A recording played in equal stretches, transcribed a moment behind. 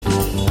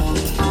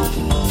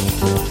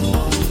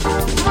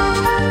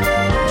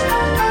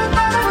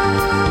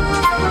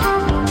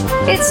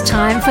It's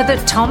time for the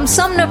Tom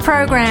Sumner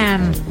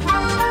Program.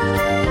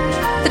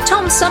 The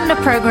Tom Sumner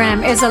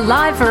Program is a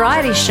live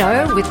variety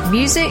show with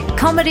music,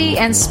 comedy,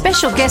 and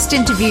special guest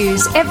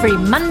interviews every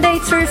Monday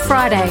through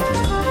Friday.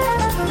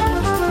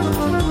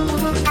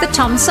 The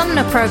Tom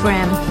Sumner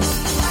Program.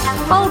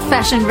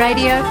 Old-fashioned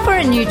radio for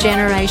a new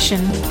generation.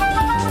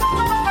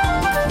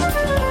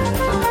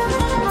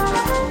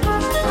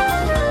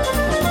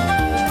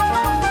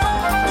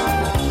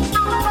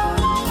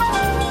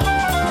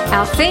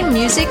 Our theme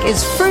music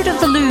is Fruit of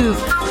the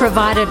Louvre,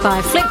 provided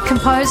by Flint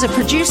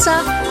composer-producer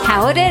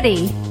Howard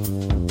Eddy.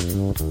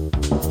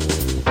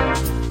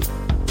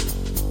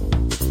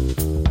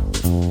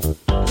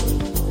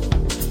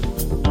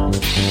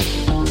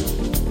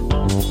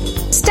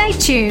 Stay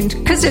tuned,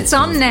 because it's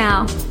on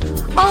now.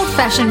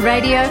 Old-fashioned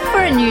radio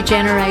for a new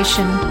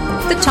generation.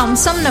 The Tom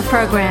Sumner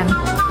Program.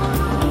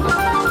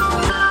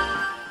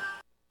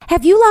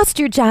 Have you lost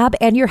your job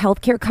and your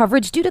healthcare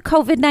coverage due to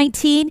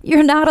COVID-19?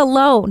 You're not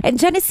alone, and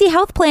Genesee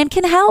Health Plan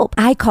can help.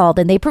 I called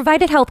and they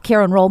provided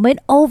healthcare enrollment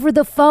over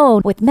the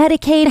phone with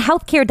Medicaid,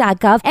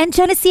 healthcare.gov, and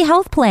Genesee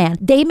Health Plan.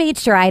 They made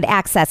sure I had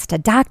access to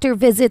doctor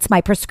visits, my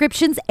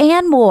prescriptions,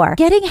 and more.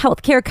 Getting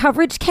healthcare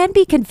coverage can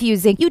be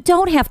confusing. You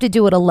don't have to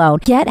do it alone.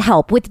 Get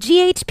help with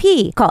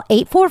GHP. Call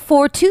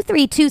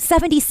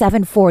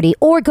 844-232-7740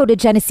 or go to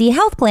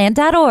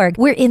GeneseeHealthPlan.org.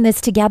 We're in this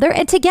together,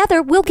 and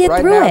together we'll get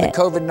through Right now, it. the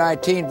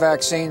COVID-19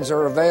 vaccines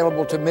are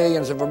available to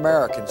millions of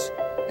Americans,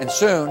 and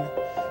soon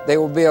they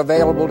will be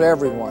available to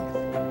everyone.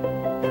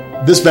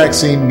 This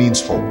vaccine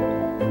means hope.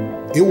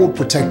 It will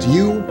protect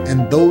you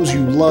and those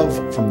you love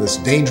from this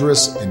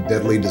dangerous and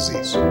deadly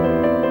disease.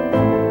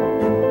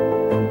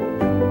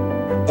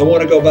 I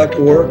want to go back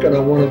to work, and I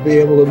want to be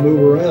able to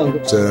move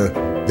around. To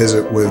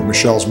visit with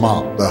Michelle's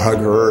mom, to hug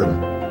her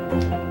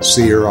and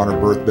see her on her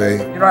birthday.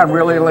 You know what I'm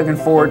really looking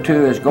forward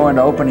to is going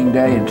to opening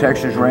day in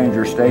Texas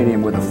Ranger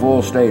Stadium with a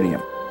full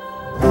stadium.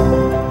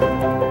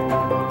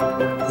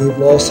 We've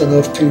lost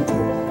enough people,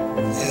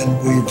 and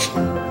we've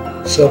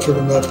suffered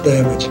enough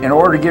damage. In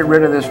order to get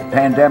rid of this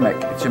pandemic,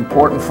 it's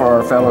important for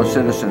our fellow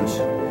citizens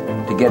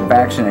to get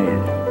vaccinated.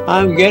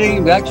 I'm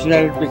getting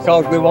vaccinated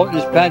because we want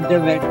this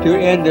pandemic to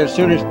end as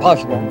soon as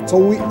possible. So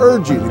we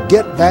urge you to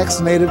get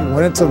vaccinated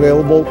when it's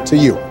available to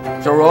you.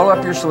 So roll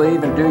up your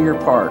sleeve and do your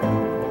part.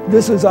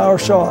 This is our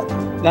shot.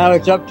 Now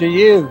it's up to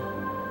you.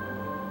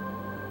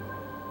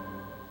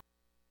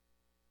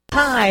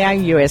 Hi,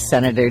 I'm U.S.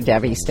 Senator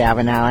Debbie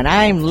Stabenow, and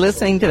I'm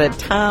listening to the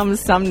Tom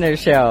Sumner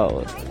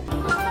Show.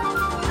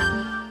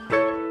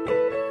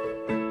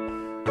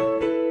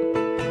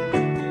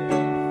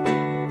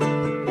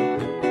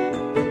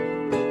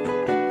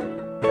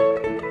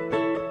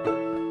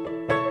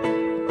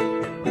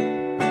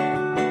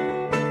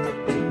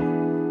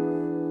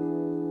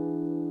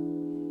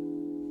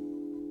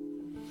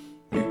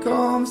 Here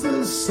comes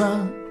the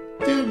sun,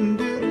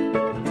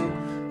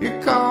 doo-doo-doo.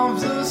 Here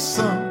comes the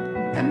sun.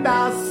 And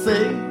I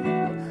say,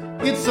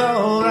 it's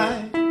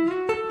alright.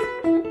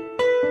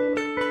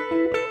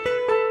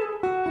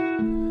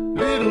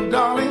 Little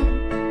darling,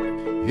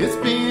 it's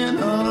been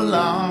a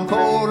long,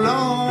 cold,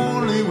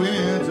 lonely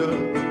winter.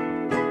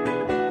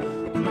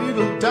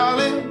 Little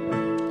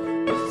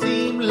darling, it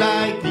seems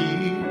like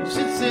years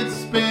since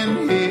it's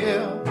been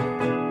here.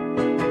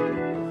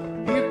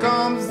 Here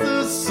comes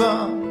the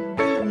sun,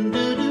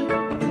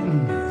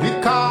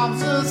 here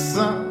comes the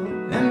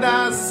sun, and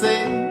I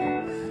say,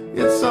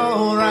 it's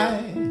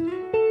alright.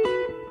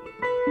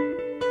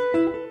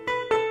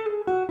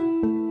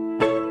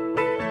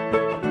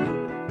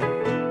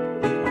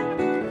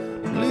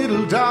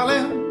 Little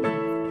darling,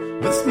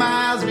 the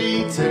smiles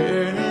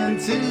returning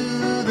to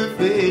the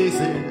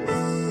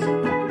faces.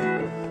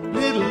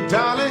 Little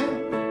darling,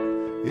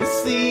 it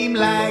seemed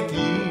like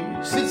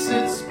years since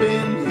it's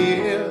been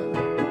here.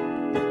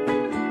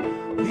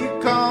 Here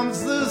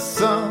comes the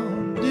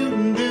sun,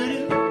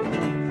 doo-doo-doo.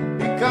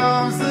 Here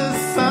comes the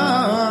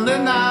sun,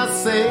 and I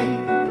say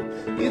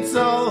it's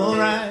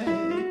alright.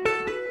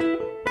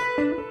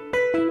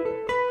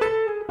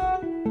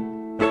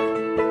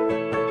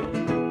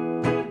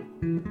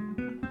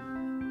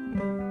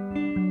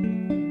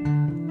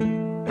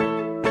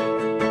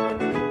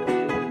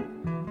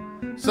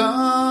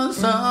 Sun,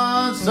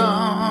 sun,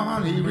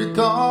 sun, here it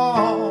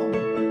comes.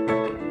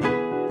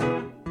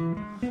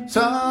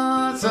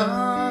 Sun,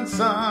 sun,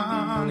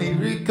 sun,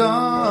 here it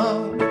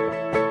comes.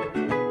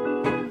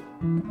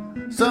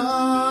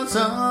 Sun,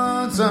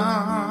 sun,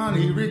 sun,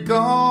 here it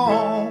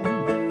comes.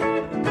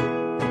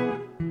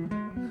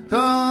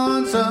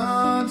 Sun,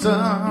 sun,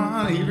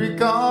 sun, here it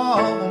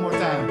comes. One more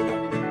time.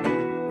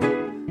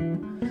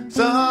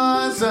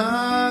 Sun,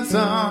 sun,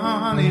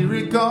 sun, here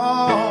it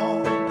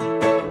comes.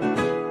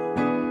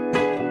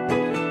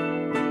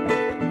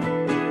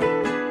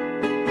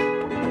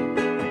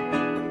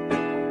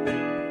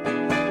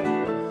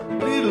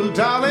 Little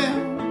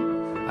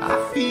darling,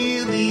 I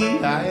feel the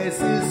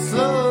ice is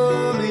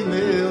slowly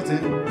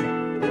melting.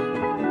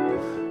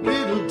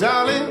 Little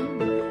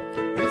darling,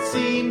 it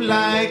seems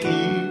like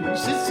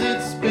years since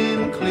it's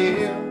been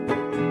clear.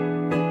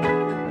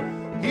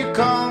 Here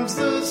comes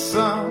the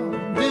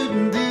sun,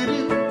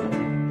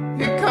 doo-doo-doo-doo.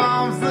 Here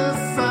comes the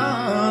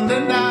sun,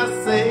 and I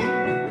say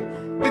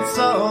it's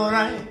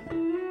alright.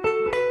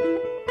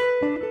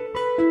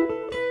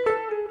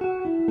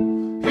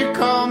 Here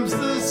comes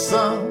the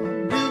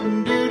sun,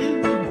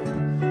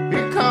 doo-doo-doo-doo.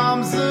 Here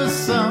comes the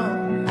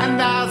sun,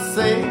 and I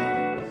say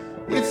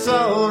it's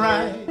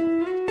alright.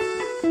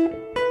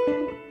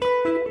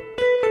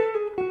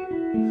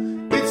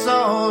 It's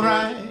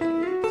alright.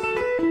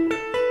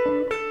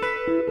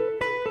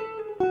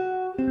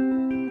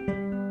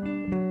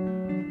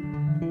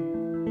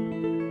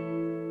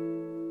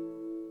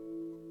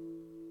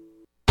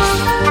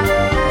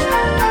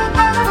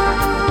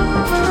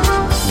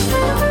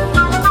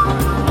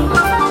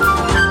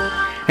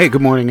 Hey,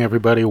 good morning,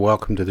 everybody.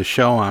 Welcome to the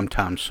show. I'm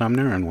Tom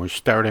Sumner, and we're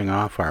starting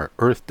off our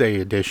Earth Day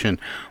edition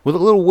with a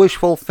little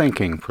wishful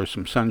thinking for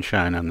some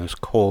sunshine on this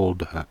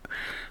cold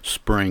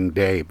spring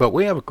day. But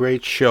we have a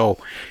great show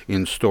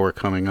in store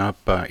coming up.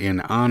 In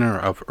honor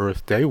of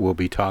Earth Day, we'll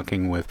be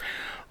talking with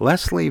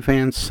Leslie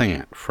Van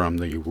Sant from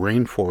the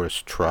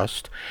Rainforest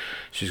Trust.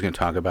 She's going to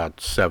talk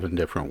about 7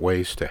 different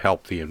ways to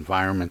help the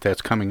environment.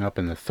 That's coming up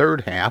in the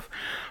third half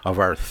of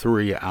our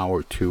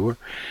 3-hour tour.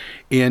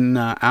 In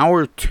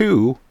hour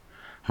 2,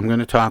 I'm going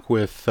to talk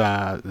with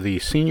the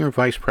Senior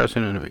Vice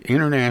President of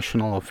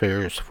International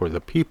Affairs for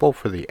the People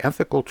for the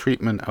Ethical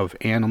Treatment of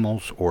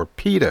Animals, or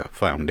PETA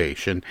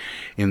Foundation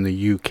in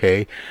the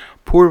UK.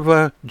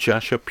 Purva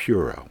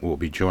Jashapura will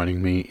be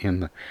joining me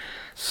in the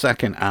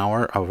second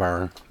hour of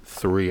our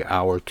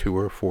 3-hour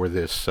tour for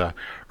this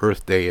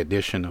Earth Day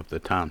edition of the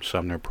Tom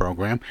Sumner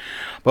program.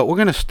 But we're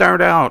going to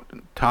start out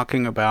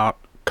talking about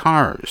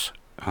cars,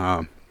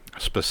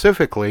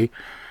 specifically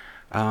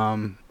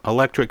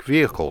electric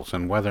vehicles,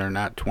 and whether or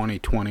not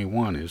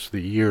 2021 is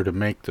the year to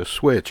make the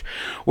switch.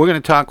 We're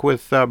going to talk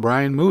with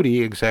Brian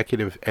Moody,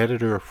 executive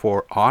editor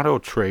for Auto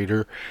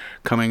Trader,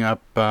 coming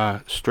up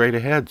straight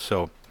ahead.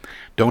 So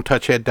don't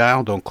touch that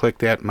dial, don't click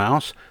that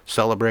mouse.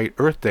 Celebrate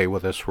Earth Day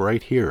with us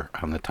right here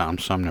on the Tom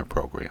Sumner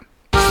program.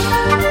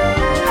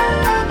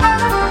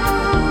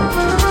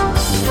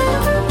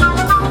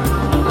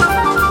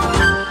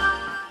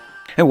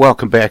 And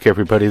welcome back,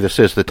 everybody. This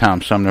is the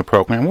Tom Sumner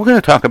program. We're going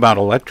to talk about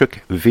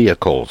electric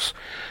vehicles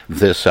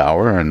this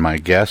hour, and my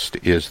guest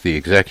is the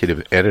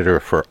executive editor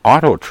for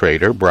Auto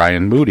Trader,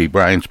 Brian Moody.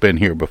 Brian's been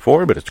here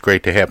before, but it's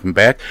great to have him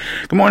back.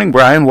 Good morning,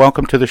 Brian.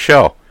 Welcome to the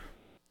show.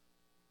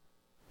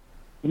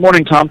 Good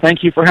morning, Tom.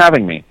 Thank you for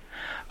having me.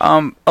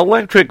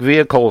 Electric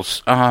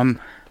vehicles,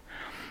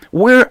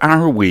 where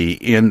are we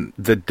in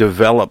the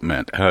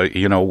development?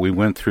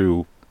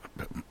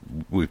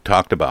 We've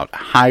talked about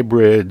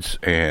hybrids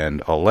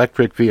and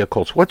electric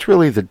vehicles. What's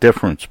really the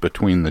difference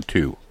between the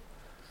two?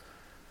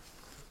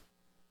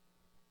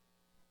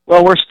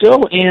 Well, we're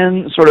still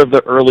in sort of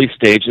the early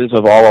stages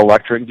of all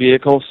electric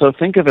vehicles, so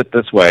think of it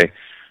this way.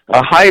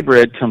 A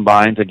hybrid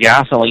combines a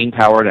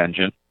gasoline-powered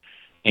engine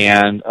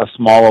and a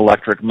small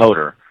electric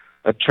motor.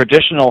 A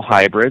traditional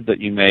hybrid that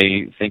you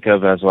may think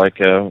of as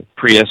like a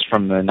Prius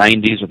from the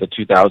 90s or the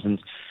 2000s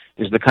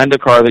is the kind of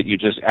car that you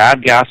just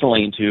add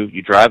gasoline to,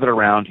 you drive it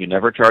around, you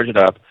never charge it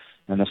up,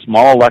 and the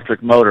small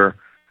electric motor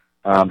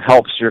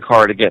helps your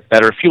car to get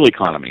better fuel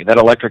economy. That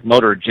electric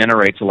motor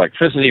generates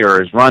electricity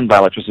or is run by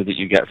electricity that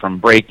you get from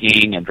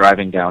braking and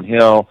driving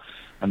downhill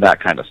and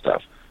that kind of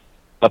stuff.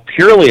 A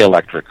purely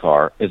electric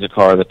car is a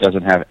car that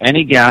doesn't have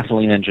any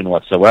gasoline engine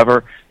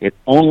whatsoever. It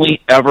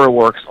only ever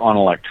works on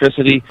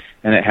electricity,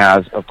 and it has,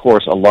 of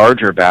course, a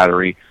larger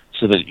battery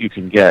so that you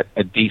can get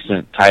a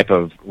decent type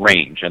of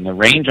range. And the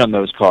range on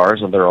those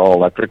cars, and they're all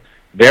electric,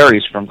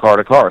 varies from car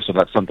to car, so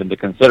that's something to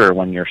consider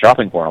when you're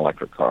shopping for an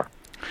electric car.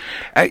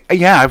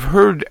 I've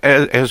heard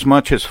as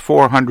much as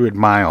 400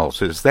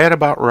 miles. Is that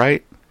about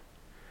right?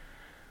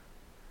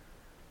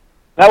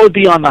 That would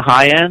be on the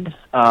high end.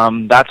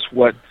 That's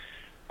what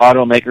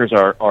automakers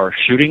are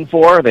shooting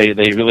for. They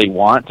really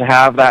want to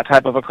have that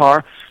type of a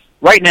car.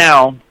 Right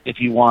now,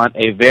 if you want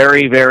a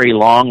very, very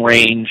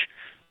long-range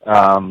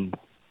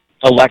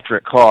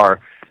electric car,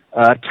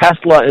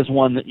 Tesla is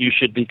one that you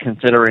should be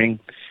considering.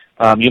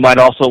 You might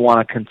also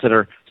want to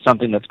consider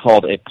something that's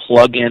called a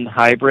plug-in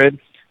hybrid,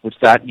 which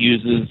that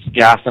uses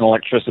gas and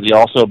electricity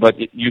also, but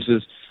it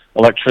uses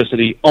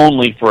electricity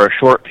only for a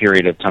short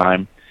period of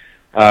time.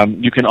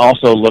 You can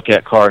also look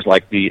at cars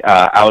like the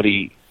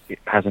Audi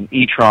has an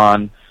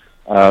e-tron.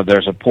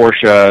 There's a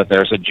Porsche.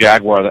 There's a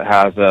Jaguar that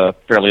has a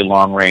fairly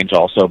long range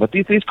also. But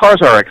these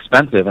cars are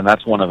expensive, and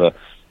that's one of the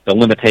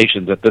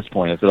limitations at this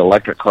point, is that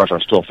electric cars are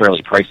still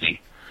fairly pricey.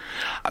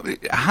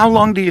 How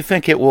long do you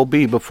think it will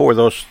be before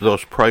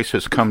those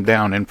prices come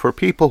down? And for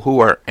people who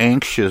are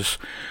anxious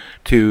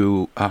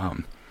to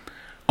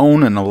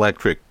own an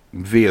electric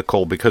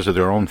vehicle because of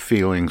their own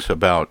feelings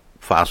about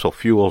fossil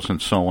fuels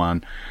and so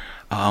on,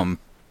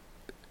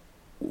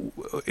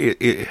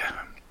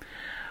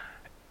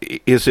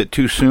 is it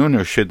too soon,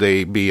 or should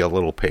they be a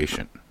little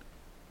patient?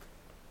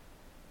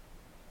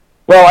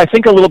 Well, I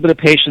think a little bit of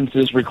patience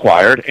is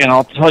required, and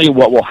I'll tell you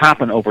what will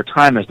happen over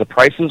time is the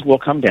prices will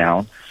come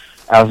down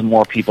as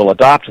more people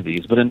adopt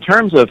these. But in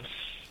terms of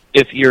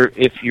if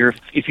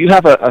you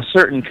have a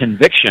certain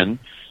conviction,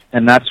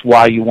 and that's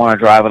why you want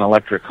to drive an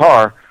electric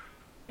car,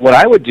 what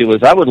I would do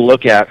is I would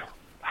look at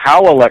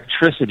how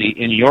electricity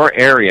in your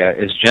area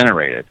is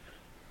generated.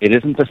 It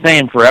isn't the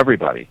same for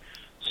everybody.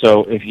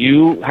 So if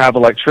you have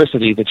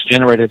electricity that's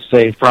generated,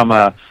 say, from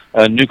a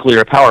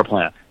nuclear power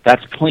plant,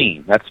 that's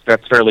clean. That's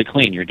fairly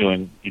clean. You're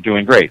doing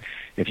great.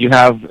 If you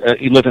have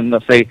you live in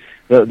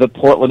the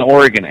Portland,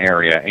 Oregon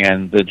area,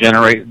 and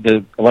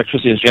the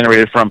electricity is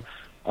generated from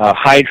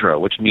hydro,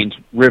 which means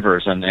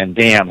rivers and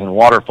dams and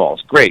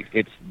waterfalls, great.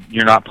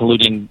 You're not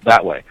polluting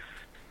that way.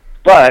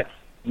 But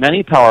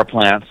many power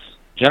plants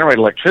generate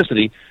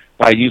electricity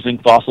by using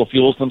fossil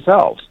fuels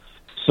themselves.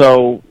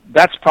 So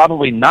that's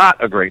probably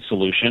not a great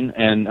solution,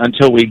 and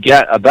until we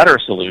get a better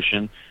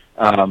solution,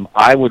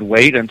 I would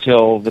wait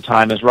until the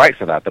time is right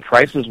for that. The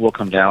prices will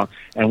come down,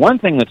 and one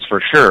thing that's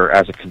for sure,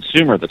 as a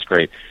consumer that's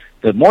great,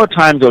 the more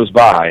time goes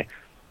by,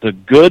 the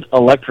good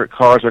electric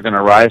cars are going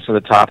to rise to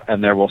the top,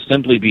 and there will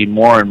simply be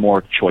more and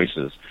more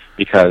choices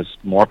because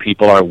more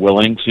people are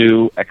willing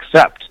to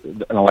accept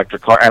an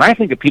electric car. And I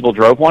think if people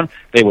drove one,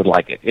 they would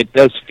like it. It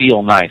does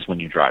feel nice when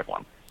you drive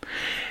one.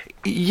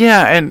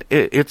 Yeah, and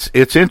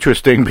it's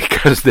interesting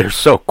because they're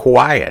so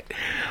quiet.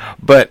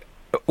 But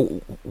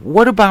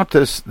what about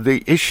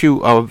the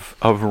issue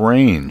of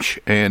range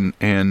and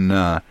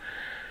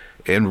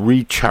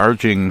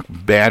recharging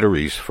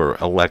batteries for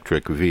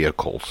electric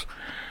vehicles?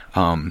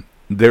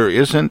 There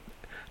isn't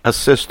a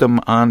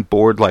system on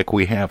board like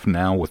we have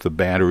now with the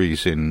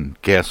batteries in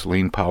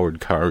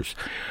gasoline-powered cars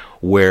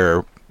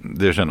where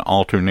there's an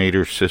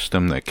alternator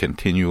system that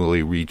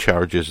continually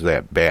recharges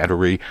that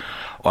battery.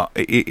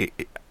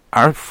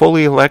 Are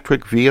fully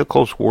electric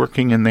vehicles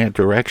working in that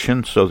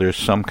direction so there's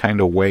some kind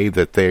of way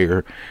that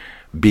they're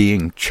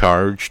being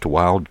charged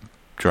while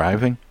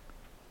driving?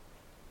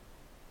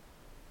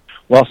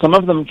 Well, some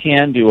of them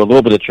can do a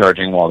little bit of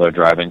charging while they're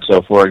driving.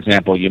 So, for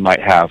example, you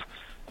might have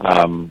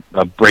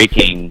a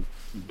braking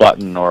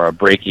button or a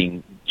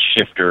braking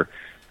shifter.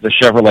 The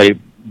Chevrolet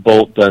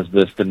Bolt does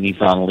this. The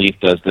Nissan Leaf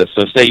does this.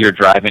 So say you're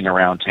driving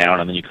around town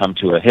and then you come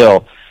to a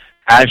hill.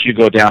 As you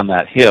go down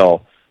that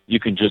hill, you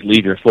can just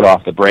leave your foot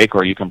off the brake,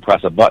 or you can press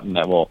a button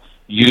that will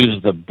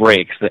use the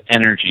brakes, the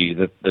energy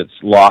that's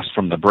lost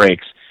from the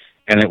brakes,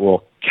 and it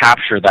will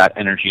capture that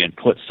energy and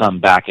put some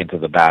back into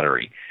the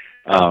battery.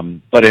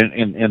 But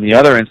in the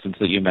other instance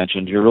that you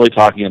mentioned, you're really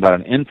talking about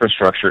an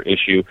infrastructure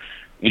issue,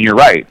 and you're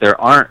right,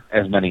 there aren't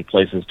as many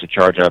places to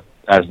charge up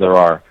as there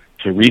are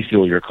to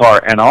refuel your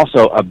car. And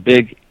also a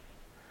big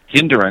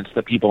hindrance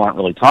that people aren't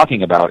really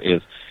talking about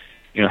is,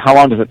 how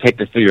long does it take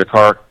to fill your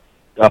car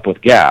up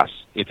with gas?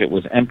 If it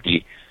was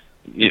empty,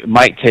 it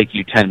might take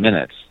you 10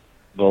 minutes.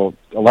 Well,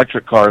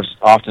 electric cars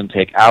often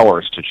take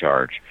hours to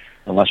charge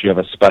unless you have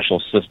a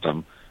special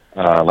system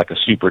like a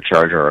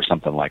supercharger or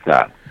something like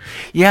that.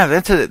 Yeah,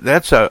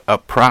 that's a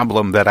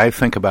problem that I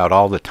think about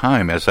all the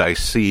time as I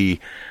see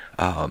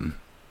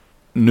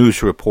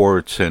news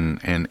reports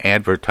and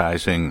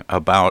advertising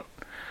about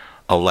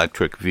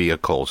electric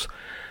vehicles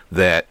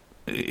that,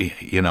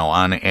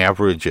 on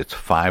average it's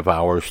 5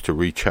 hours to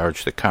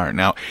recharge the car.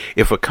 Now,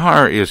 if a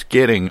car is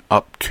getting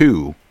up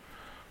to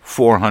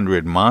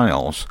 400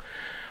 miles,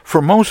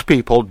 for most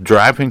people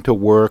driving to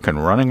work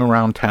and running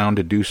around town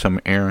to do some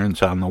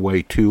errands on the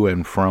way to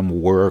and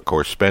from work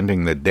or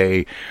spending the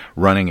day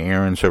running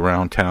errands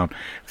around town,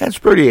 that's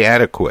pretty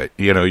adequate.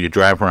 You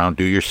drive around,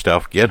 do your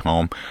stuff, get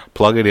home,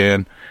 plug it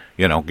in,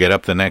 get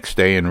up the next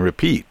day and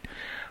repeat.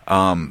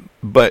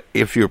 But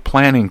if you're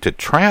planning to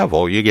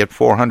travel, you get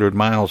 400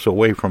 miles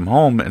away from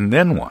home, and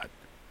then what?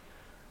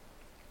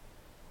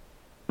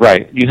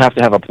 Right. You have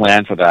to have a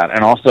plan for that.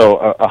 And also,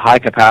 a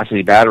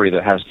high-capacity battery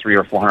that has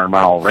 300 or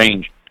 400-mile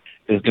range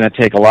is going to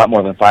take a lot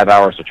more than 5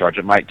 hours to charge.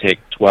 It might take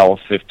 12,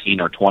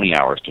 15, or 20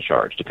 hours to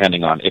charge,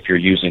 depending on if you're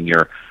using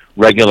your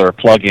regular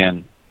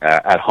plug-in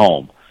at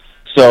home.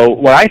 So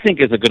what I think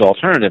is a good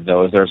alternative,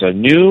 though, is there's a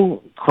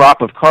new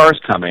crop of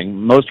cars coming.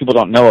 Most people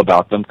don't know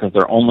about them because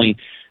they're only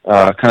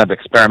kind of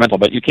experimental,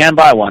 but you can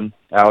buy one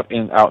out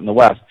in the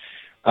West.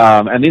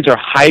 And these are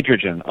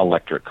hydrogen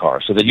electric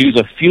cars. So they use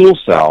a fuel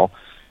cell,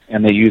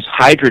 and they use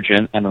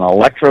hydrogen and an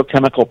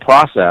electrochemical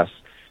process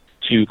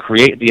to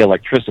create the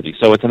electricity.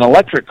 So it's an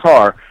electric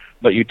car,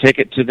 but you take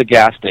it to the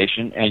gas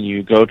station, and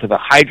you go to the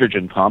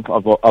hydrogen pump,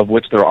 of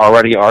which there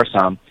already are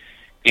some,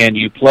 and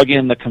you plug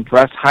in the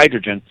compressed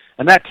hydrogen,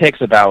 and that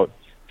takes about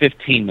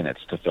 15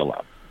 minutes to fill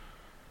up.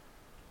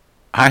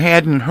 I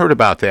hadn't heard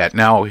about that.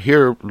 Now,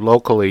 here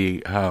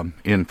locally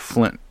in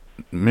Flint,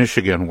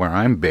 Michigan, where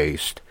I'm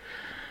based,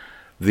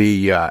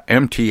 the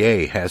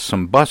MTA has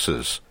some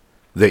buses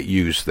that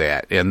use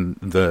that, and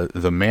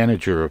the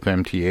manager of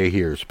MTA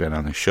here has been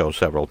on the show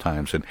several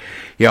times, and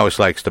he always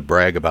likes to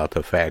brag about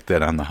the fact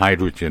that on the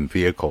hydrogen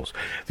vehicles,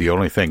 the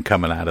only thing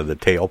coming out of the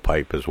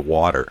tailpipe is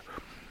water.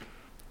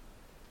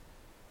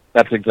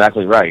 That's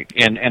exactly right.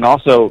 And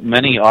also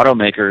many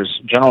automakers,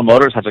 General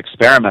Motors has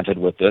experimented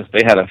with this.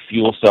 They had a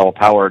fuel cell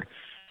powered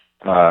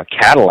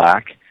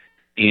Cadillac,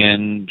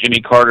 in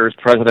Jimmy Carter's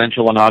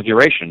presidential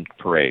inauguration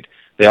parade.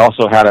 They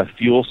also had a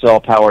fuel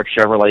cell-powered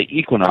Chevrolet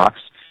Equinox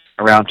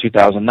around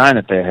 2009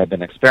 that they had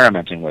been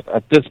experimenting with.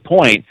 At this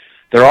point,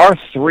 there are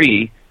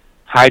 3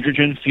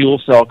 hydrogen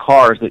fuel cell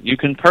cars that you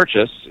can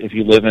purchase if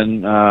you live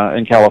in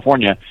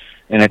California,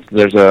 and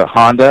there's a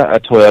Honda, a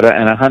Toyota,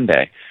 and a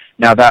Hyundai.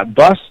 Now, that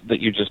bus that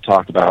you just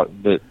talked about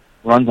that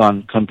runs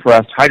on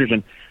compressed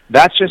hydrogen,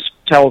 that just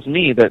tells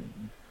me that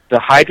the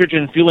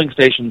hydrogen fueling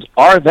stations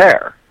are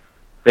there.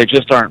 They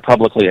just aren't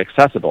publicly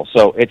accessible.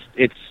 So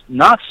it's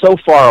not so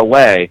far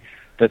away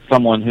that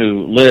someone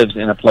who lives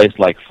in a place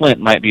like Flint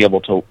might be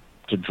able to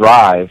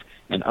drive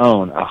and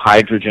own a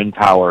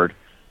hydrogen-powered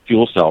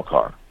fuel cell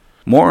car.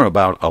 More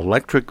about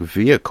electric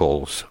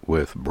vehicles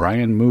with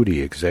Brian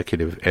Moody,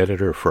 executive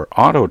editor for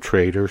Auto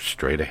Trader,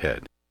 straight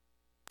ahead.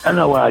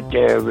 Hello out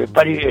there,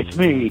 everybody. It's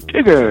me,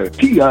 Tigger.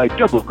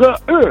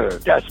 T-I-G-G-R.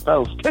 That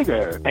spells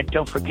Tigger. And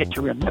don't forget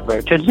to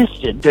remember to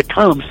listen to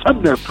Tom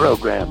Sumner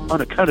program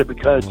on account of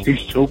because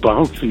he's so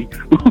bouncy.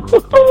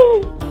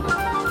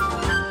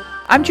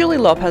 I'm Julie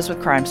Lopez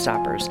with Crime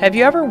Stoppers. Have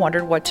you ever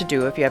wondered what to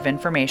do if you have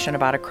information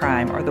about a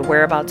crime or the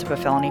whereabouts of a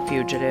felony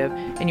fugitive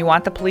and you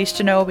want the police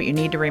to know but you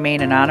need to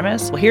remain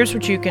anonymous? Well, here's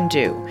what you can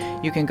do.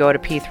 You can go to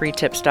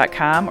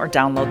p3tips.com or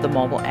download the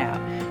mobile app.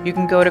 You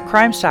can go to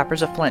Crime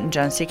Stoppers of Flint and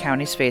Genesee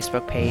County's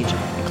Facebook page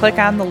and click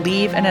on the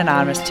Leave an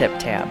Anonymous Tip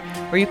tab,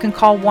 or you can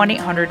call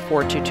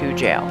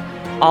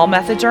 1-800-422-JAIL. All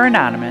methods are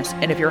anonymous,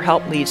 and if your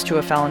help leads to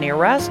a felony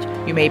arrest,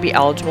 you may be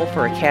eligible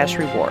for a cash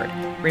reward.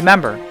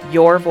 Remember,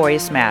 your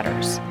voice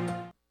matters.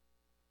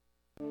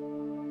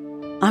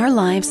 Our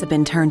lives have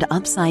been turned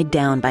upside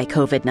down by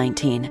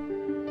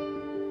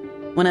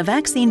COVID-19. When a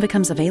vaccine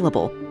becomes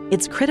available,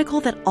 it's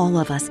critical that all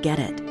of us get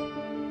it.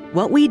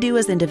 What we do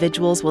as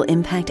individuals will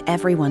impact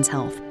everyone's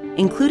health,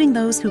 including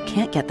those who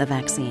can't get the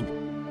vaccine.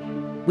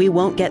 We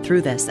won't get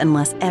through this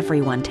unless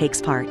everyone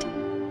takes part.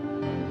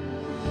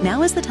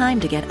 Now is the time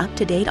to get up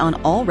to date on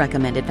all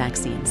recommended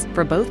vaccines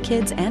for both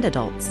kids and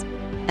adults.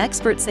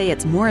 Experts say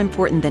it's more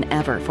important than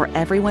ever for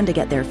everyone to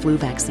get their flu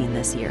vaccine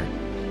this year.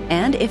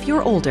 And if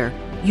you're older,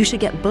 you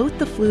should get both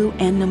the flu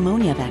and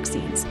pneumonia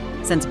vaccines,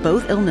 since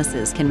both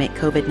illnesses can make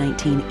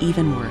COVID-19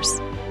 even worse.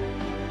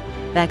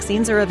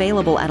 Vaccines are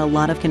available at a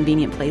lot of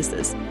convenient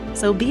places,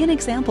 so be an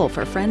example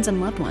for friends and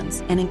loved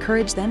ones and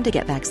encourage them to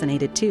get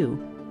vaccinated too.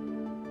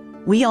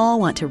 We all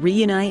want to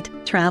reunite,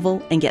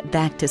 travel, and get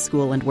back to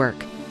school and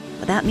work.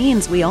 But that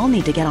means we all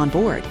need to get on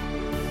board.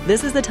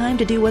 This is the time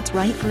to do what's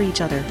right for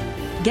each other.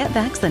 Get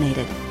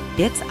vaccinated.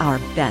 It's our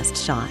best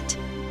shot.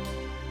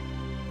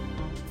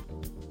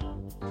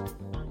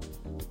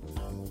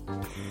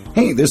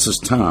 Hey, this is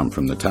Tom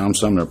from the Tom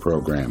Sumner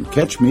Program.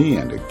 Catch me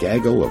and a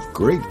gaggle of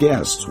great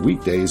guests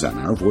weekdays on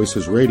Our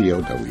Voices Radio,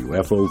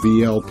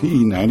 WFOVLP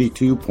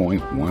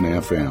 92.1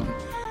 FM.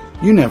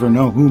 You never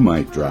know who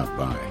might drop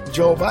by.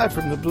 Joe Vai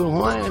from the Blue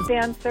Hawaiian.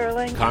 Dan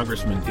Sterling.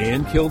 Congressman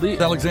Dan Kildee.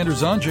 Alexander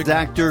Zonjic.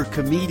 Actor,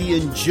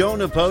 comedian Joe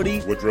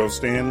Napodi. Woodrow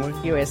Stanley.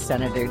 U.S.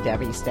 Senator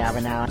Debbie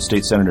Stabenow.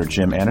 State Senator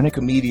Jim Ananich.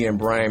 Comedian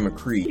Brian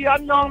McCree. The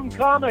unknown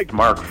comic.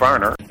 Mark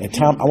Farner. And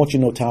Tom, I want you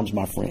to know Tom's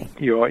my friend.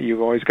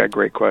 You've always got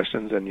great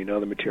questions, and you know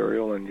the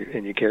material, and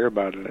you care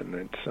about it,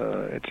 and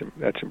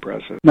that's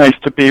impressive. Nice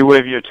to be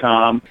with you,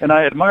 Tom. And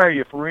I admire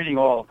you for reading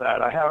all of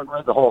that. I haven't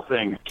read the whole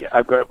thing.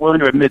 I'm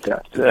willing to admit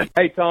that.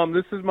 Hey, Tom,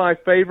 this is my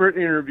favorite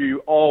interview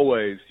always.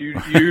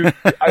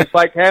 It's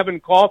like having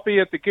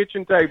coffee at the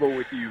kitchen table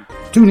with you.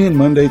 Tune in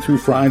Monday through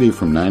Friday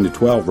from 9 to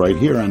 12 right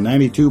here on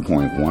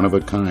 92.1 of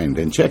a kind,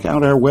 and check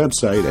out our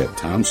website at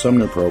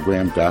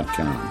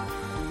TomSumnerProgram.com.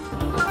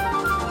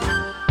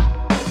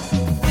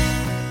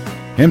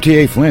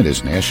 MTA Flint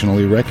is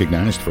nationally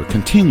recognized for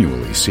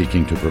continually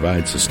seeking to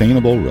provide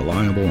sustainable,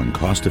 reliable, and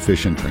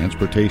cost-efficient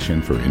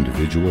transportation for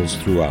individuals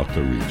throughout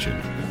the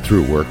region.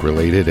 Through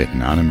work-related and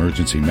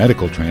non-emergency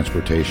medical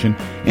transportation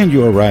and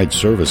Your Ride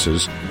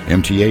services,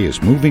 MTA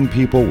is moving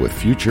people with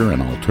future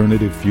and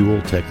alternative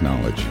fuel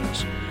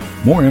technologies.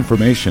 More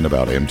information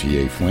about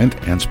MTA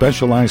Flint and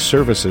specialized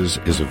services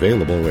is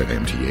available at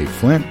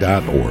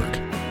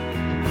mtaflint.org.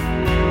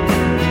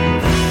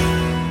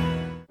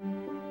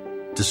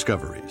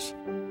 Discoveries.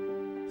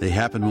 They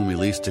happen when we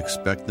least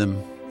expect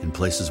them, in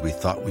places we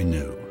thought we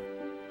knew.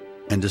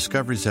 And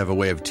discoveries have a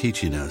way of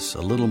teaching us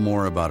a little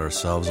more about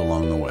ourselves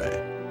along the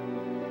way.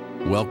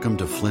 Welcome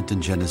to Flint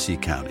and Genesee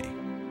County,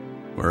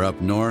 where up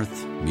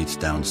north meets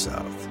down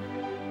south.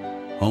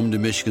 Home to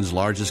Michigan's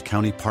largest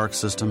county park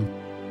system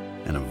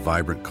and a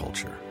vibrant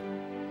culture.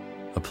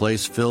 A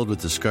place filled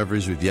with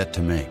discoveries we've yet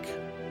to make,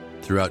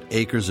 throughout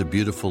acres of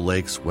beautiful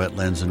lakes,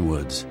 wetlands, and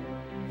woods,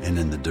 and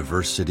in the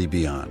diverse city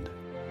beyond.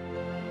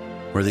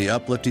 Where the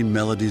uplifting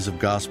melodies of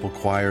gospel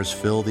choirs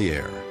fill the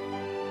air,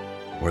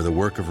 where the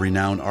work of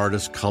renowned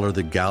artists color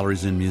the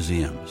galleries and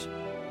museums,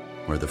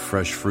 where the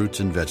fresh fruits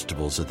and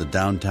vegetables at the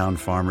downtown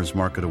farmers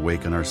market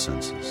awaken our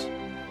senses,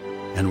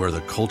 and where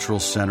the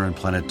cultural center and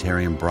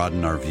planetarium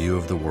broaden our view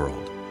of the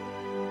world.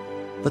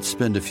 Let's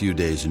spend a few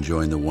days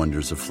enjoying the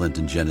wonders of Flint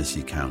and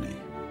Genesee County,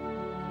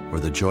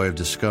 where the joy of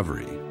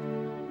discovery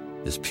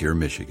is pure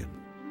Michigan.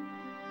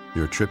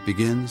 Your trip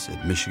begins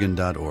at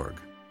Michigan.org.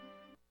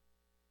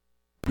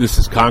 This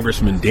is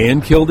Congressman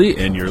Dan Kildee,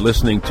 and you're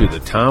listening to the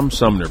Tom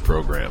Sumner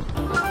Program.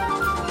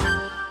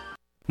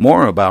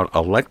 More about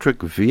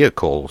electric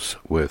vehicles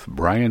with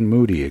Brian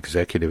Moody,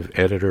 executive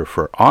editor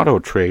for Auto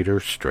Trader,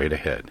 straight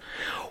ahead.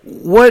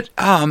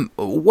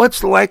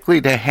 What's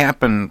likely to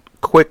happen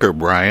quicker,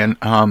 Brian?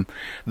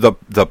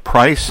 The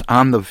price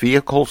on the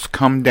vehicles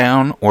come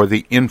down, or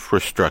the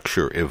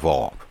infrastructure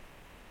evolve?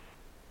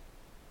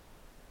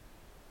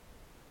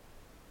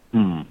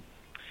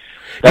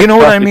 That's you know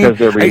what I mean? Because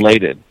they're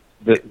related.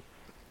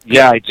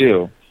 Yeah, I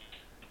do.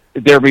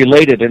 They're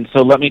related, and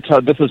so let me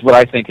tell. This is what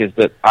I think is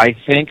that I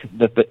think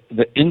that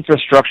the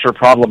infrastructure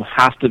problem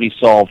has to be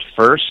solved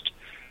first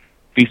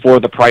before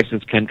the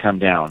prices can come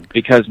down.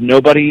 Because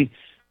nobody,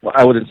 well,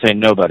 I wouldn't say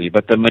nobody,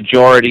 but the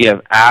majority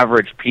of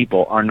average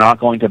people are not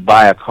going to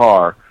buy a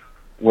car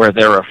where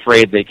they're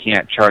afraid they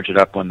can't charge it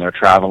up when they're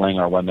traveling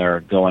or when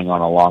they're going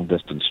on a long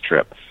distance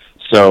trip.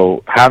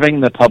 So having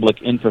the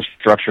public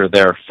infrastructure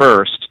there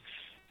first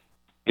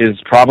is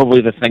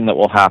probably the thing that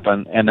will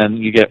happen, and then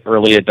you get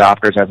early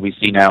adopters as we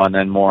see now, and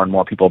then more and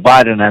more people buy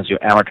it, and as you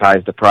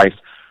amortize the price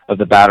of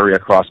the battery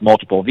across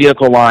multiple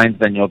vehicle lines,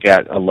 then you'll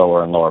get a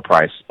lower and lower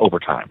price over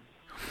time.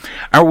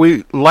 Are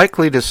we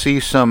likely to see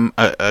some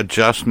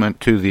adjustment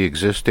to the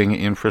existing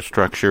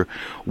infrastructure?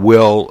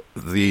 Will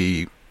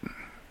the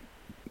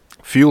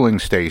fueling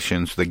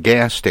stations, the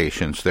gas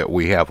stations that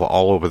we have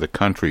all over the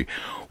country,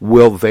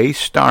 will they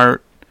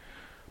start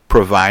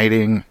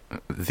providing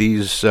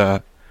these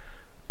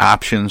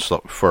options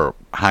for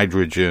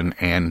hydrogen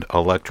and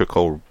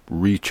electrical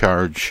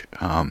recharge,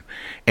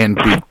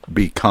 and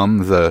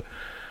become the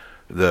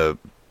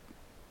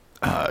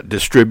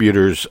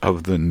distributors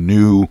of the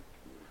new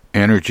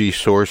energy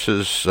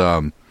sources?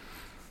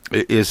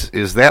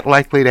 Is that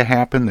likely to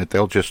happen, that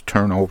they'll just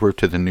turn over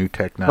to the new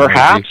technology?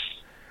 Perhaps.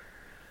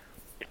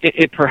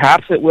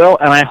 Perhaps it will,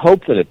 and I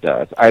hope that it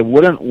does. I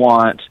wouldn't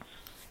want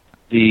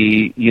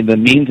the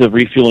means of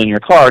refueling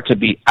your car to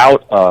be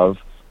out of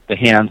the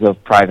hands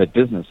of private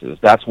businesses.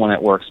 That's when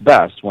it works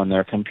best, when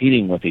they're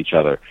competing with each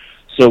other.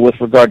 So with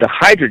regard to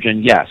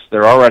hydrogen, yes,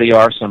 there already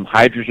are some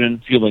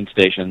hydrogen fueling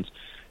stations,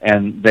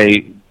 and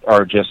they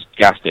are just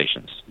gas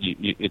stations.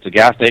 It's a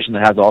gas station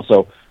that has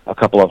also a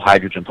couple of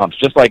hydrogen pumps,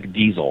 just like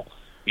diesel.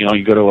 You know,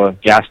 you go to a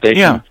gas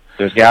station,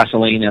 there's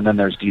gasoline, and then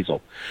there's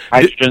diesel.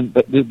 Hydrogen,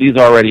 these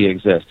already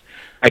exist.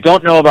 I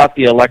don't know about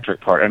the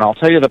electric part, and I'll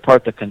tell you the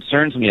part that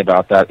concerns me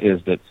about that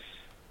is that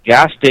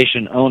gas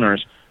station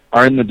owners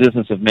are in the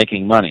business of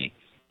making money.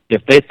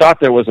 If they thought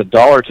there was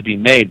 $1 to be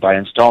made by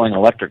installing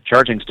electric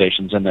charging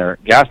stations in their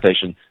gas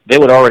station, they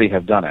would already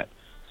have done it.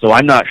 So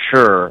I'm not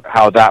sure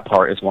how that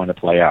part is going to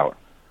play out.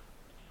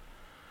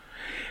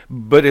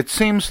 But it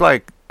seems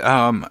like,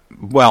 let's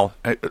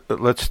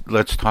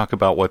talk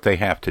about what they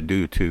have to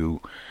do to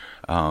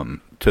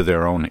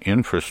their own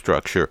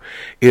infrastructure.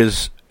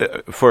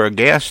 For a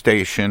gas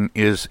station,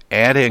 is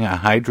adding a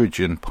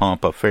hydrogen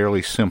pump a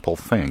fairly simple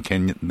thing?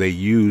 Can they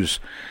use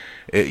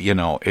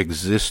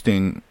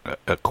existing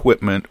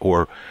equipment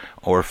or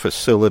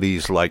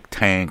facilities like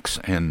tanks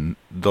and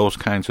those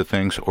kinds of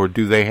things, or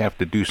do they have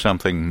to do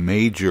something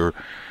major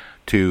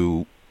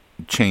to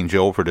change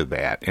over to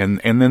that? And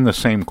then the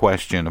same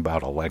question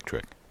about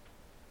electric.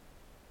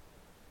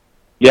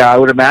 Yeah, I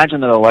would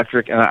imagine that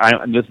electric,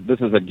 and this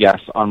is a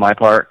guess on my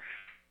part,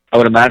 I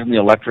would imagine the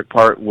electric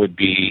part would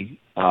be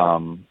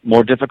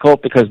more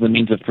difficult because the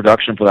means of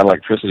production for that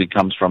electricity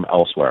comes from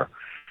elsewhere.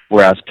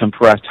 Whereas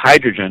compressed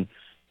hydrogen,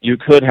 you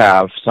could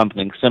have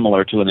something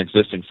similar to an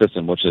existing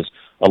system, which is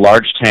a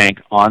large tank,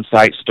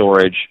 on-site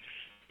storage,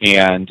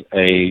 and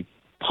a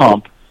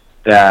pump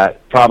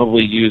that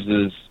probably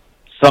uses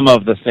some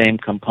of the same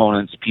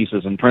components,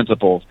 pieces, and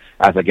principles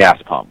as a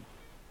gas pump.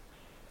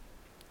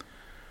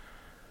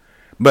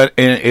 But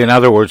in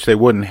other words, they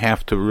wouldn't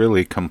have to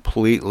really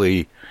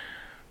completely,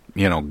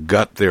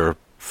 gut their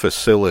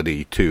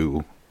facility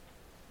to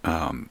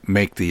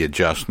make the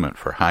adjustment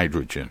for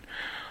hydrogen.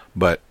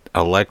 But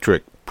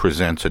electric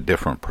presents a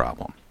different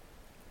problem.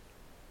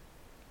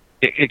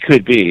 It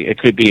could be. It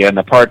could be. And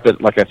the part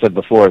that, like I said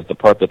before, is the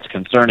part that's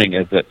concerning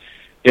is that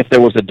if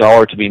there was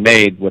 $1 to be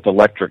made with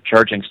electric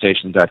charging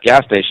stations at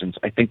gas stations,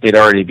 I think they'd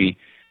already be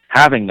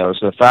having those.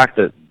 So the fact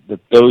that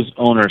those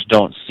owners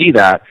don't see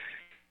that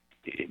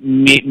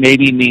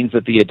maybe means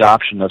that the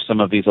adoption of some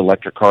of these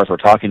electric cars we're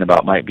talking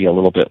about might be a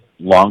little bit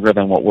longer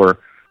than what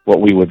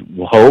we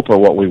would hope or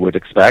what we would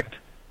expect.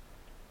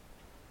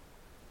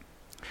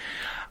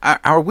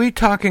 Are we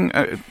talking,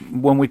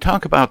 when we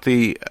talk about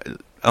the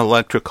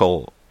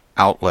electrical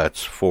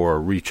outlets for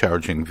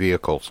recharging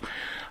vehicles,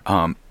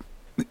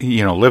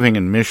 living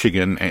in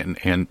Michigan,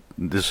 and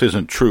this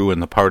isn't true in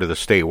the part of the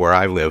state where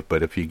I live,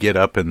 but if you get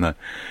up in the,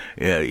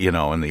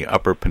 in the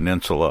Upper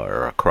Peninsula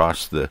or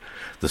across the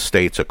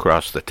states,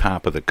 across the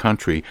top of the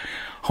country,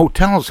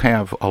 hotels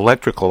have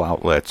electrical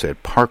outlets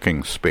at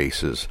parking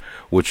spaces,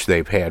 which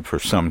they've had for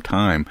some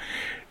time.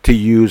 to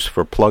use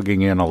for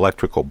plugging in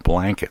electrical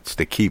blankets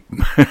to keep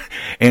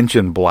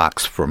engine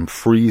blocks from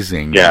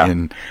freezing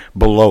in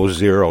below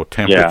zero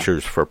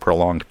temperatures for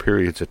prolonged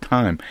periods of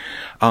time.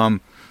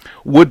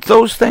 Would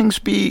those things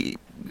be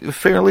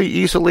fairly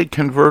easily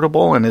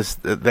convertible, and is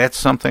that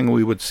something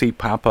we would see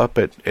pop up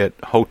at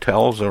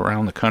hotels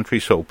around the country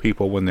so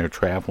people, when they're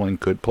traveling,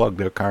 could plug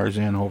their cars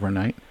in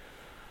overnight?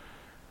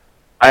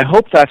 I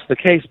hope that's the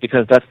case,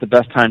 because that's the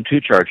best time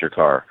to charge your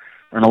car.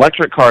 An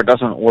electric car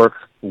doesn't work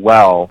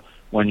well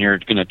when you're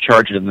going to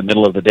charge it in the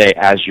middle of the day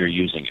as you're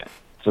using it.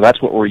 So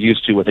that's what we're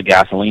used to with a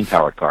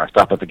gasoline-powered car. I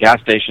stop at the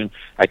gas station,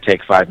 I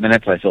take 5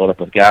 minutes, I fill it up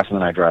with gas, and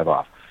then I drive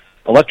off.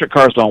 Electric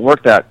cars don't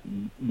work that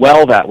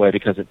well that way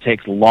because it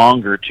takes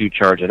longer to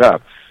charge it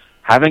up.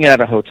 Having it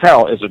at a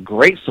hotel is a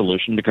great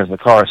solution because the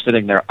car is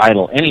sitting there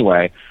idle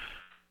anyway.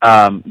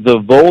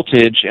 The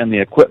voltage and the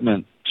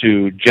equipment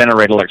to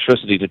generate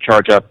electricity to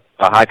charge up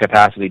a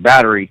high-capacity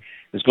battery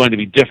is going to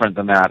be different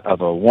than that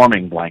of a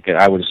warming blanket.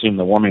 I would assume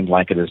the warming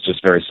blanket is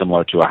just very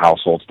similar to a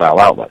household-style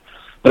outlet.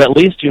 But at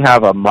least you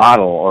have a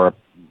model or,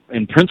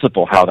 in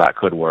principle, how that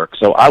could work.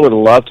 So I would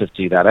love to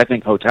see that. I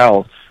think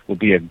hotels would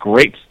be a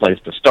great place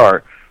to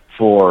start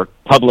for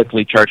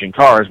publicly charging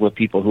cars with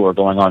people who are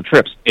going on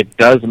trips. It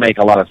does make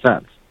a lot of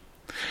sense.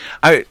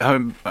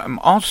 I'm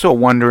also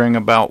wondering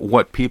about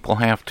what people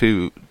have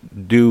to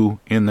do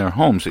in their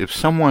homes. If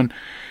someone,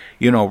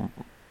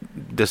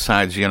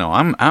 decides,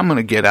 I'm going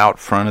to get out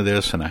front of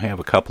this and I have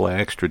a couple of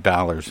extra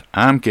dollars,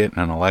 I'm getting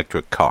an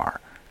electric car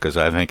because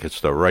I think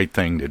it's the right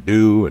thing to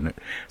do and it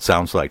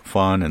sounds like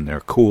fun and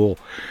they're cool.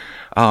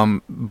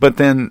 But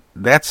then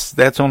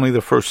that's only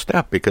the first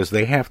step, because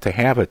they have to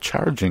have a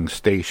charging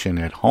station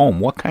at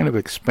home. What kind of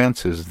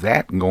expense is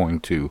that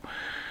going to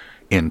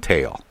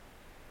entail?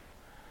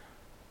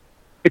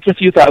 It's a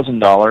few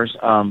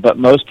 $1,000s, but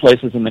most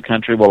places in the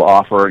country will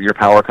offer, your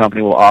power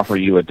company will offer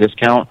you a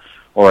discount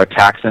or a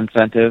tax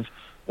incentive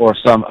or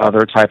some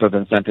other type of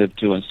incentive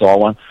to install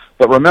one.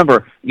 But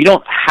remember, you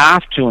don't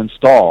have to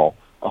install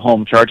a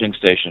home charging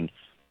station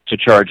to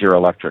charge your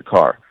electric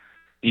car.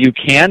 You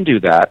can do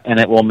that, and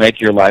it will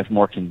make your life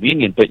more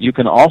convenient, but you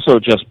can also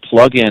just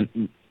plug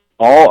in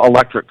all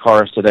electric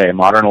cars today,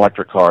 modern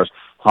electric cars,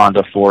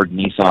 Honda, Ford,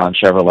 Nissan,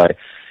 Chevrolet.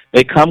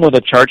 They come with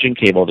a charging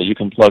cable that you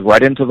can plug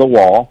right into the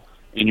wall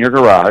in your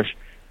garage,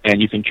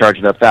 and you can charge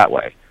it up that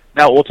way.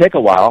 Now, it will take a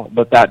while,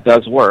 but that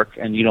does work,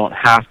 and you don't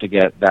have to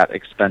get that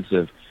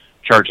expensive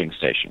charging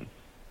station.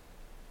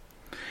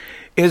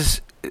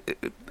 As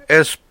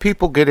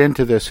people get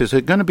into this, is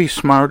it going to be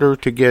smarter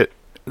to get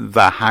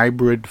the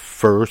hybrid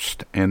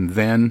first and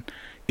then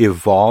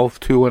evolve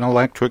to an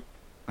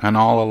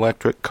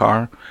all-electric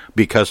car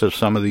because of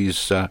some of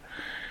these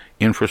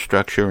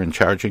infrastructure and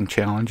charging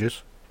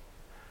challenges?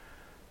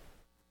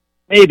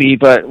 Maybe,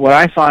 but what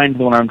I find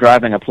when I'm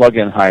driving a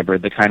plug-in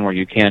hybrid, the kind where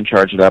you can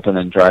charge it up and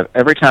then drive,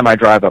 every time I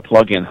drive a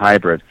plug-in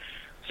hybrid,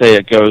 say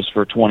it goes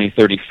for 20,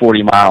 30,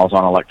 40 miles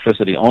on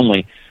electricity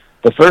only,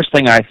 the first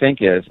thing I think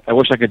is, I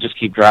wish I could just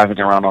keep driving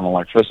around on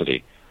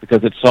electricity because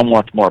it's so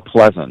much more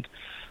pleasant.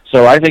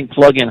 So I think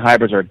plug-in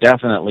hybrids are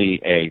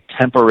definitely a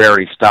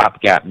temporary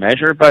stopgap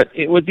measure, but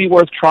it would be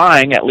worth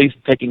trying, at least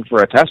taking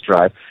for a test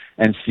drive,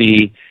 and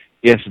see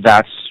if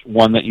that's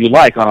one that you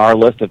like. On our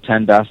list of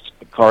 10 best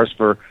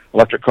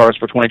electric cars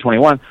for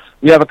 2021,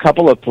 we have a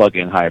couple of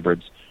plug-in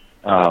hybrids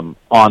on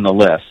the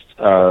list.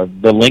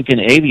 The Lincoln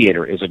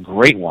Aviator is a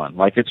great one.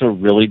 It's a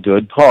really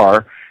good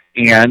car,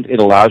 and it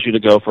allows you to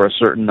go for a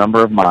certain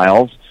number of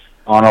miles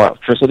on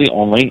electricity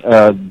only.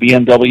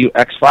 BMW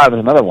X5 is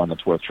another one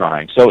that's worth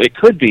trying. So it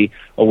could be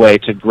a way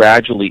to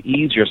gradually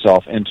ease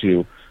yourself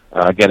into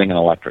getting an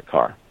electric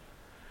car.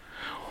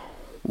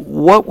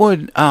 What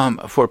would,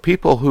 for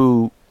people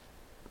who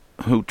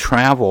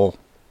travel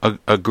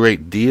a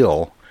great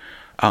deal,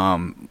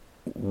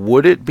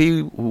 would it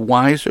be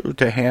wiser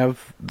to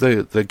have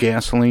the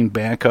gasoline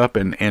backup?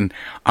 And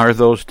are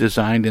those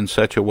designed in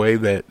such a way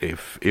that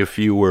if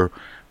you were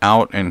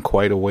out and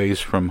quite a ways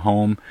from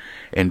home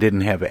and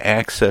didn't have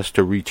access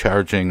to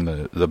recharging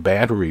the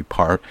battery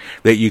part,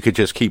 that you could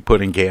just keep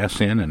putting gas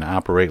in and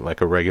operate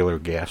like a regular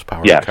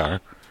gas-powered car?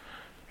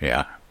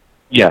 Yeah.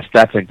 Yes,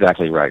 that's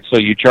exactly right. So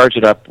you charge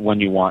it up when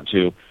you want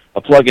to.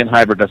 A plug-in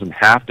hybrid doesn't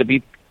have to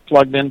be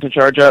plugged in to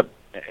charge up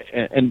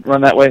and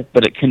run that way,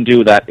 but it can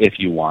do that if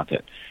you want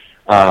it.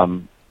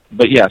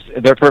 But yes,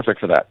 they're perfect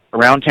for that.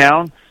 Around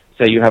town,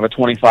 say you have a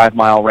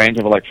 25-mile range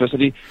of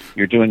electricity,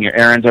 you're doing your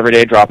errands every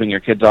day, dropping your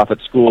kids off at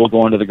school,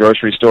 going to the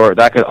grocery store,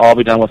 that could all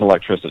be done with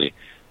electricity.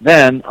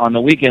 Then, on the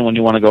weekend when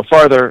you want to go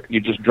farther, you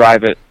just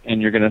drive it,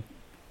 and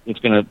it's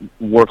going to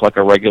work like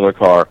a regular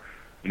car.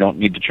 You don't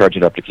need to charge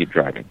it up to keep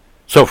driving.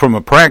 So from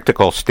a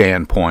practical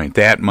standpoint,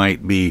 that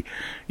might be,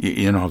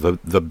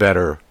 the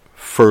better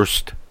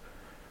first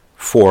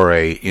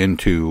foray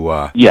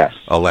into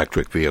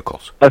electric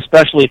vehicles.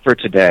 Especially for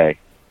today.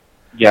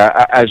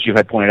 Yeah, as you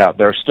had pointed out,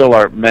 there still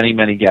are many,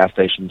 many gas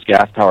stations.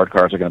 Gas-powered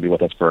cars are going to be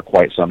with us for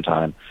quite some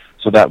time.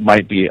 So that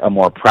might be a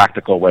more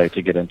practical way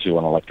to get into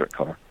an electric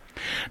car.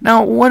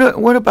 Now,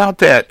 what about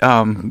that?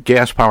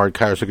 Gas-powered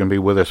cars are going to be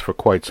with us for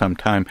quite some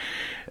time.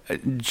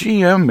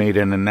 GM made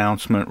an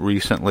announcement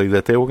recently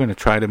that they were going to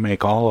try to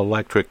make all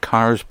electric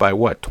cars by,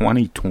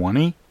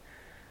 2020?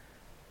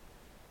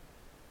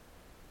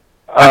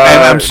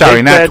 I'm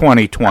sorry, not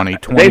 2020,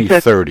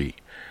 2030.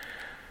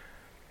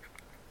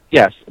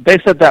 Yes, they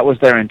said that was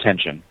their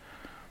intention.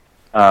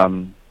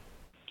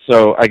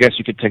 So I guess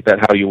you could take that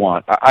how you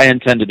want. I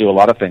intend to do a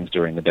lot of things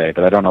during the day,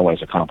 but I don't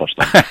always accomplish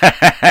them.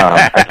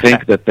 I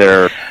think that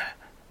they're,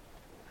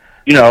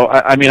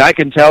 I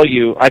could tell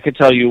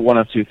you one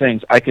of two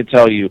things. I could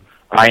tell you,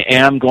 I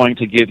am going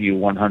to give you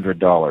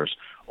 $100,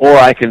 or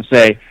I can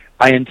say,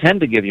 I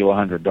intend to give you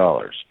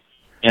 $100.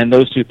 And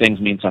those two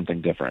things mean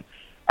something different.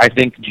 I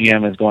think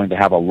GM is going to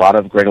have a lot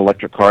of great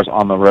electric cars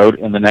on the road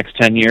in the next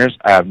 10 years.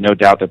 I have no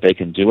doubt that they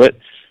can do it.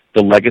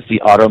 The legacy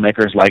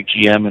automakers like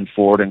GM and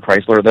Ford and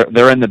Chrysler,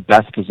 they're in the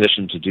best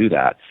position to do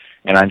that.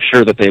 And I'm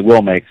sure that they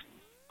will make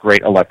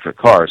great electric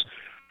cars.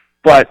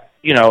 But,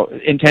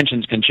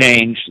 intentions can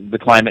change, the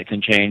climate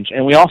can change,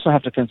 and we also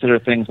have to consider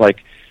things like,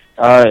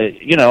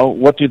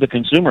 what do the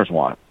consumers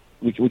want?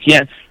 We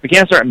can't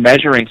start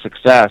measuring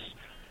success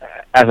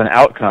as an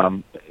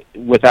outcome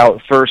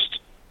without first,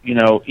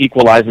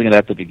 equalizing it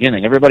at the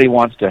beginning. Everybody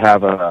wants to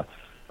have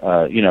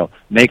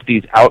make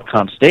these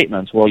outcome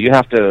statements. Well,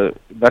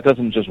 that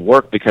doesn't just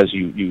work because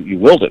you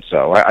willed it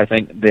so. I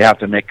think they have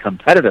to make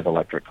competitive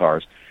electric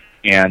cars.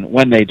 And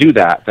when they do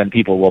that, then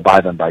people will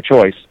buy them by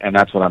choice, and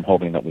that's what I'm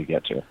hoping that we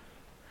get to.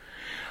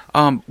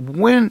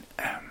 When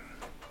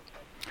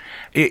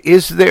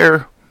is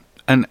there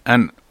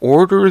an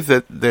order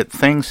that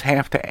things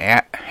have to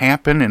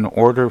happen in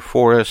order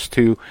for us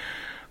to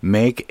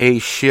make a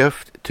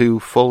shift to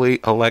fully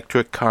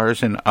electric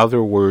cars? In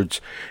other words,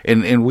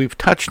 and we've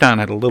touched on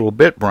it a little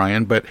bit,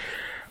 Brian, but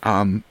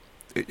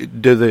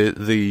do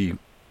the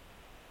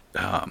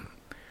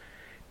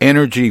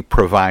energy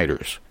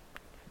providers,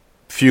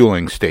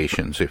 fueling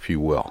stations, if you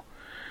will,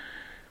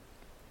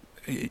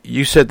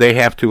 you said they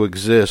have to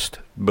exist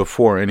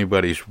before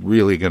anybody's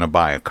really going to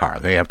buy a car.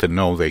 They have to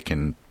know they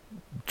can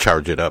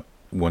charge it up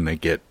when they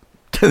get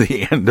to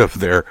the end of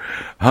their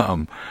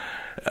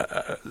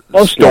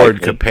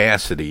stored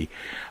capacity.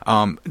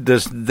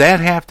 Does that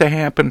have to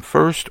happen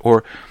first,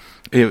 or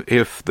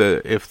if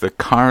the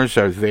cars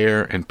are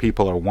there and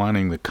people are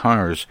wanting the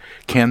cars,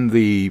 can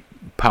the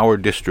power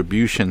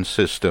distribution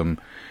system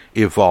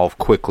evolve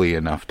quickly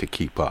enough to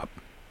keep up?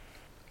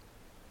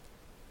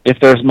 If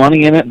there's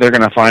money in it, they're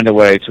going to find a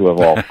way to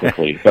evolve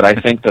quickly. But I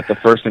think that the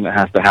first thing that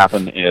has to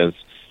happen is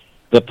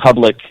the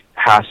public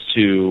has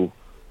to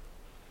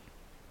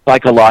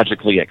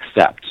psychologically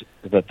accept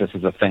that this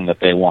is a thing that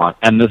they want,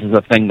 and this is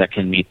a thing that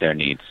can meet their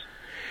needs.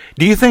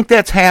 Do you think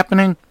that's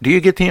happening? Do you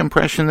get the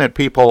impression that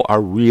people are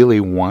really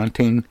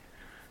wanting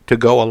to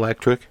go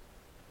electric?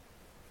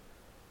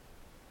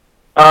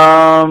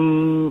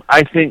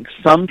 I think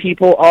some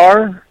people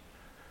are.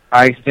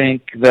 I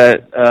think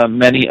that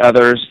many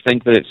others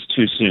think that it's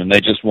too soon.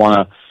 They just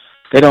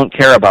they don't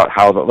care about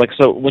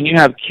so when you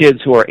have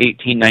kids who are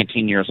 18,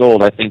 19 years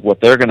old, I think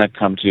what they're going to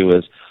come to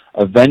is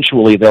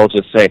eventually they'll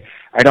just say,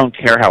 I don't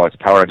care how it's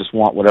powered, I just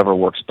want whatever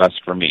works best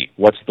for me.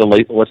 What's the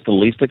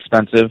least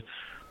expensive?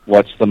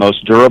 What's the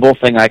most durable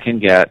thing I can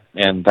get?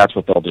 And that's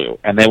what they'll do.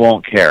 And they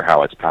won't care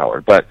how it's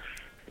powered. But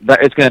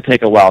it's going to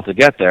take a while to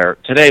get there.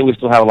 Today we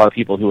still have a lot of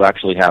people who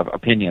actually have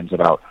opinions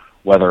about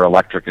whether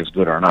electric is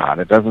good or not.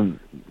 It doesn't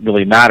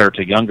really matter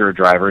to younger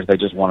drivers. They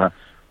just want a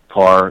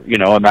car.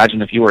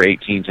 Imagine if you were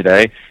 18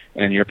 today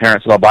and your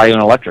parents said, I'll buy you an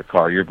electric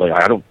car. You'd be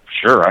like,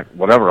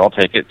 whatever, I'll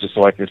take it just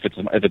so if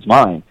it's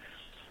mine.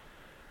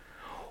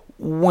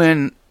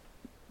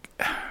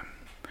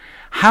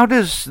 How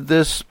does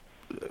this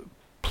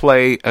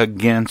play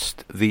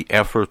against the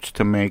efforts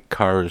to make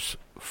cars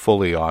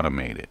fully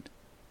automated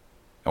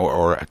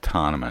or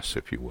autonomous,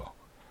 if you will?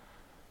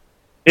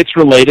 It's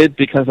related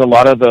because a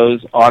lot of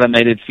those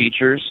automated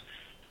features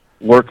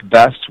work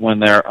best when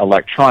they're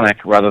electronic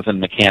rather than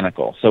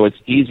mechanical. So it's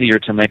easier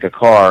to make a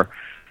car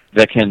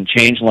that can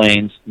change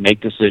lanes,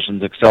 make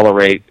decisions,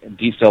 accelerate,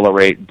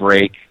 decelerate,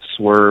 brake,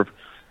 swerve,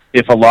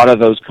 if a lot of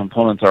those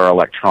components are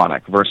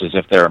electronic versus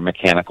if they're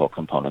mechanical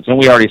components. And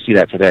we already see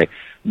that today.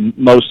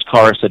 Most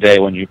cars today,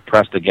 when you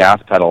press the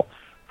gas pedal,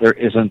 there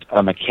isn't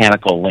a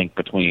mechanical link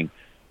between,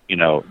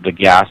 the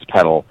gas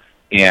pedal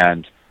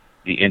and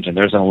the engine.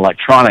 There's an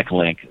electronic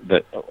link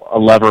that a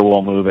lever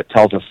will move. It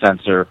tells a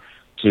sensor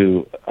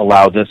to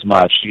allow this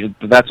much.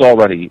 That's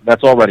already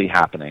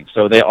happening.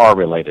 So they are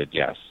related,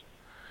 yes.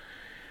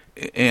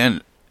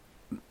 And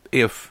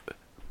if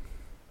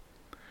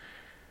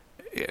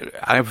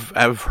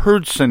I've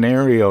heard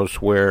scenarios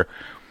where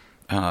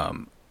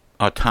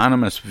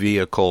autonomous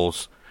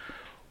vehicles,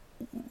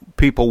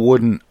 people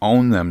wouldn't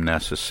own them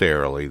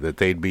necessarily, that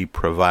they'd be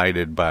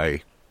provided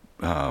by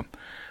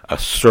a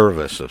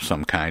service of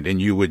some kind,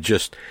 and you would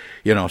just,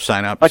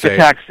 sign up. Like say, a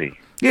taxi.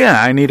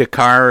 Yeah, I need a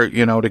car,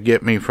 to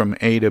get me from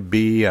A to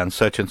B on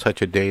such and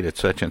such a date at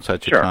such and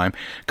such a time.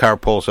 Car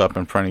pulls up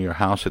in front of your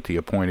house at the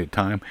appointed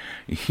time.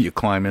 You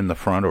climb in the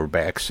front or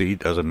back seat,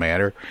 doesn't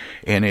matter,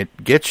 and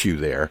it gets you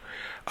there.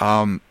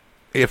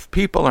 If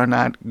people are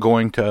not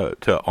going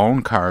to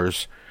own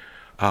cars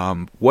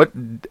What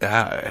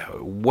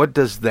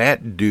does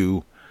that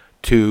do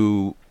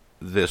to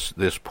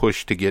this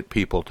push to get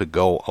people to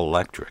go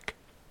electric?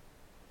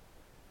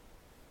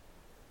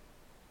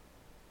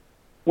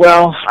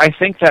 Well, I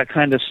think that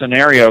kind of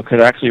scenario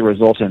could actually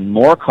result in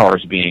more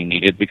cars being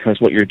needed,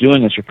 because what you're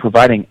doing is you're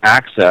providing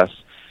access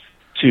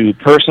to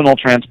personal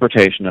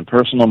transportation and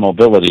personal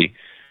mobility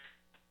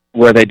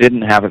where they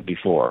didn't have it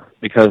before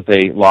because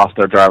they lost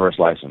their driver's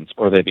license,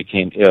 or they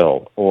became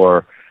ill,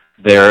 or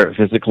they're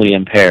physically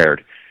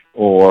impaired,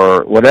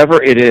 or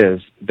whatever it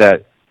is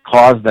that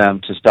caused them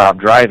to stop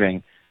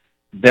driving.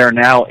 They're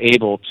now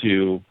able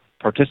to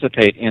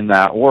participate in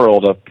that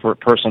world of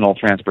personal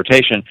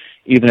transportation,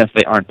 even if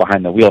they aren't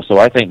behind the wheel. So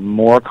I think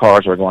more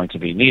cars are going to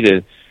be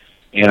needed,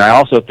 and I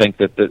also think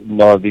that a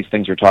lot of these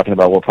things you're talking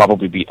about will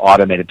probably be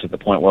automated to the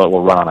point where it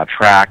will run on a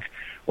track,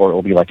 or it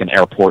will be like an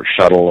airport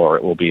shuttle, or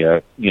it will be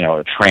a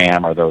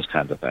tram, or those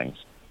kinds of things.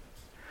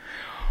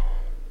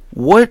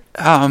 What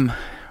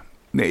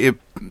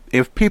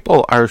if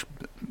people are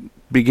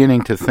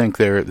beginning to think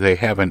they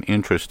have an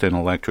interest in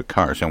electric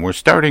cars, and we're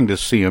starting to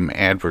see them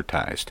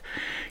advertised?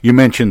 You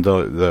mentioned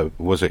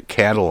was it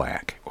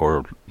Cadillac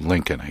or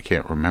Lincoln? I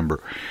can't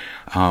remember.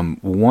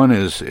 One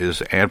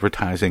is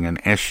advertising an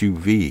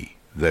SUV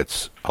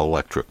that's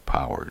electric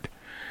powered.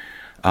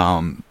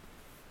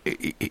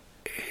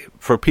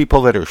 For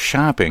people that are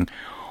shopping,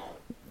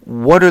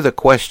 what are the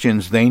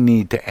questions they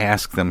need to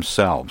ask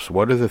themselves?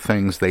 What are the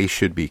things they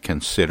should be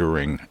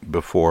considering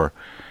before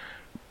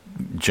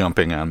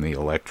jumping on the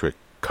electric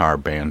car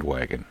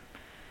bandwagon?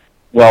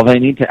 Well, they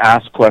need to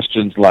ask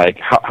questions like,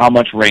 how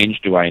much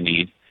range do I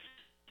need?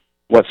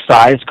 What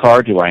size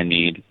car do I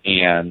need?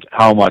 And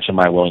how much am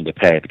I willing to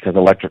pay? Because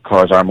electric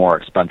cars are more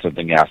expensive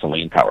than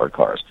gasoline-powered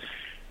cars.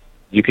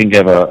 You can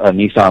give a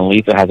Nissan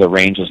Leaf that has a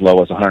range as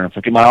low as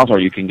 150 miles, or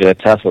you can get a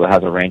Tesla that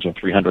has a range of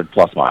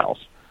 300-plus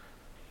miles.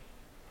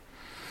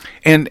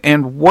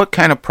 And what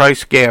kind of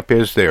price gap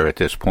is there at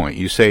this point?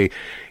 You say,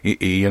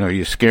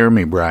 you scare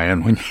me,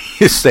 Brian, when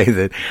you say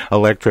that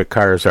electric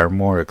cars are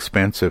more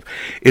expensive.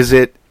 Is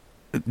it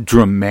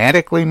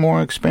dramatically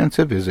more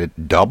expensive? Is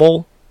it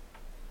double?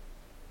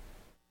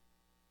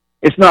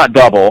 It's not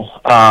double,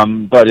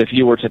 but if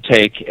you were to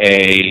take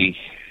a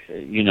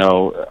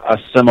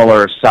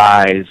similar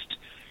sized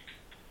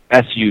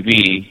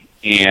SUV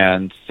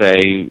and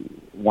say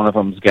one of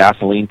them's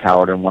gasoline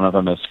powered and one of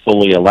them is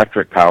fully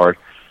electric powered,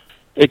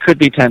 it could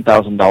be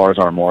 $10,000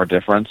 or more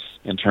difference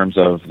in terms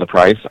of the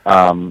price.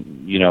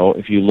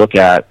 If you look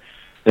at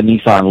the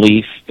Nissan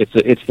Leaf,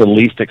 it's the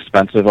least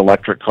expensive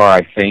electric car,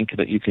 I think,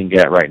 that you can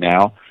get right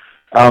now.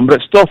 But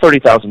it's still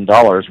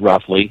 $30,000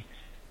 roughly.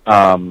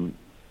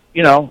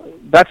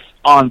 That's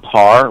on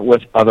par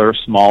with other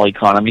small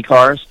economy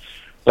cars.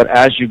 But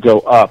as you go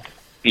up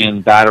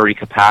in battery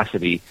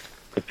capacity,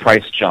 the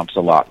price jumps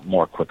a lot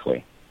more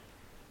quickly.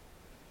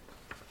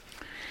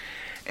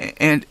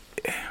 And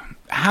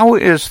how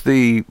is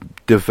the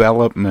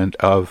development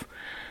of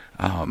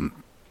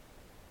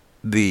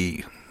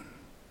the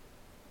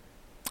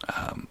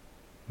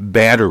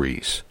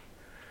batteries?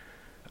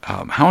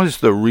 How is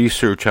the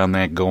research on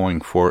that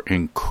going for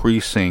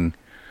increasing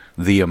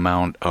the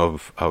amount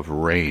of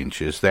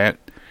range? Is that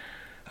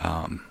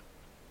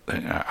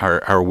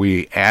are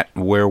we at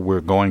where we're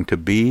going to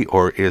be,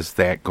 or is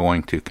that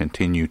going to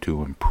continue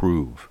to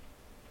improve?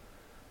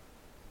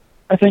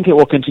 I think it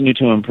will continue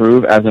to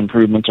improve as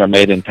improvements are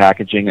made in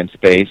packaging and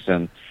space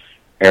and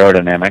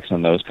aerodynamics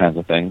and those kinds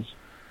of things.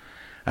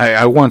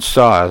 I once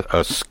saw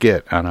a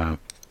skit on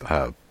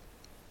a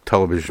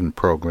television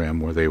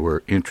program where they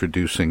were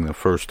introducing the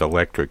first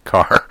electric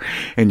car,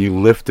 and you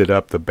lifted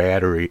up the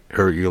battery,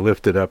 or you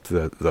lifted up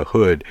the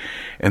hood,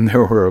 and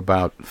there were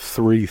about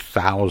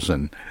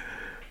 3,000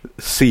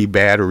 C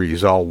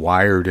batteries all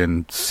wired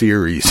in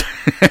series.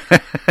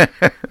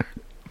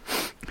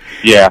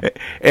 Yeah.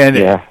 And,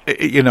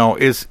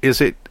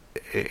 is it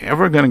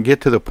ever going to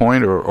get to the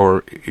point,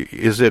 or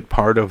is it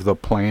part of the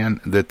plan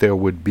that there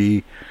would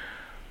be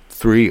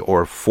 3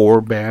 or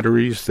 4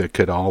 batteries that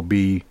could all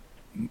be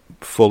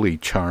fully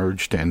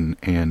charged, and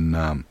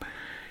when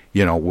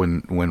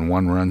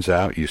one runs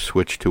out, you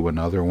switch to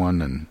another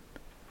one? And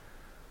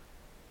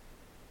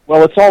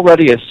well, it's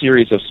already a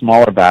series of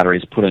smaller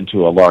batteries put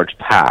into a large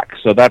pack,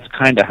 so that's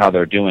kind of how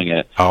they're doing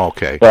it. Oh,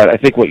 okay. But I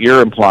think what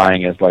you're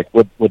implying is, like,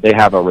 would they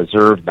have a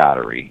reserve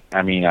battery?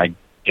 I mean, I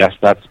guess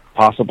that's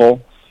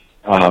possible,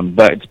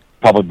 but it's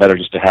probably better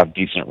just to have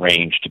decent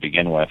range to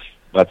begin with.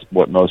 That's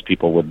what most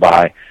people would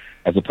buy,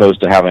 as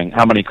opposed to having,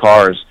 how many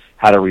cars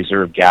had a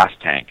reserve gas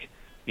tank?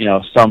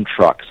 Some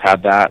trucks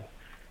had that,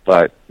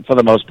 but for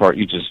the most part,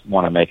 you just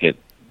want to make it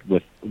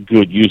with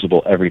good,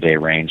 usable, everyday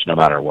range, no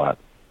matter what.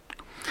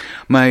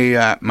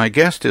 My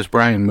guest is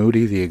Brian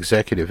Moody, the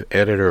executive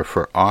editor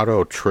for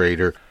Auto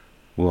Trader.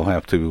 We'll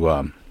have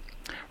to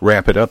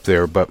wrap it up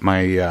there, but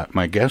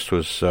my guest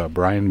was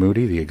Brian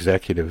Moody, the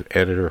executive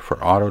editor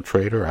for Auto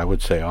Trader. I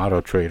would say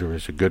Auto Trader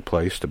is a good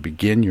place to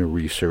begin your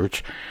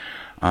research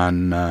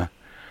on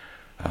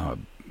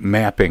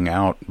mapping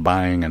out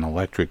buying an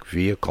electric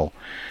vehicle.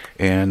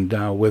 And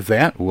with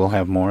that, we'll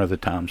have more of the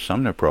Tom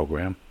Sumner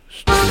program.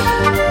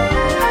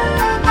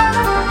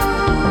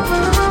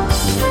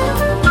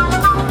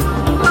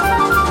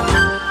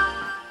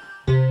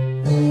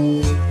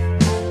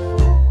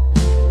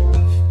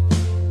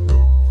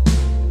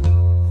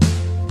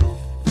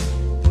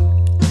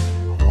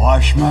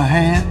 Wash my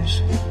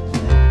hands,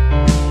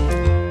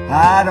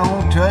 I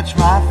don't touch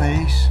my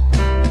face.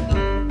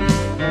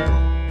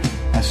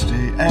 I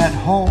stay at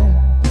home,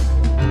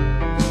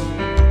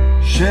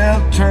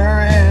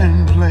 shelter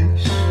in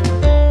place.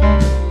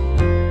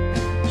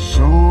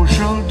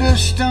 Social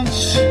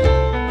distance,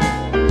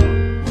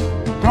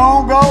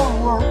 don't go to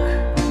work.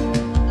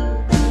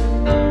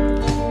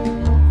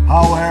 I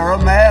wear a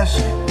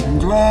mask and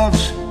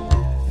gloves,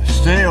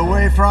 stay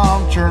away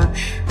from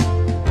church.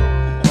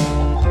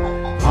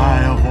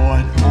 I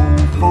avoid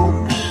old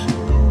folks,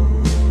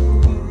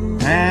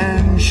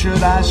 and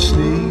should I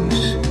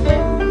sneeze,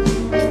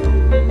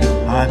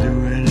 I do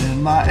it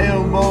in my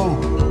elbow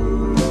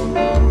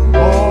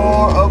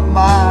or up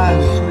my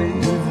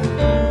sleeve.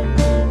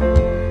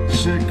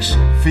 6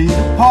 feet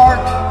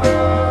apart,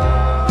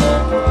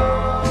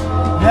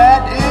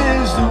 that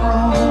is the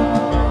rule.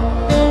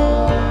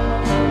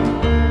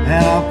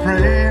 And I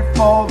pray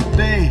for the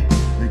day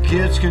the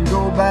kids can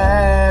go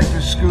back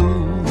to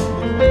school.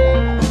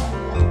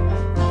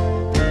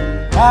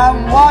 I'm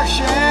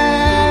washing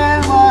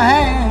my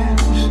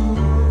hands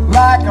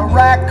like a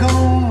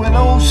raccoon with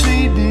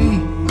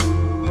OCD.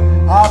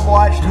 I've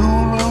watched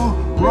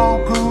Hulu,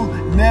 Roku,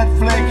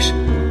 Netflix,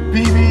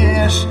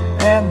 PBS,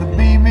 and the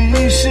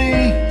BBC.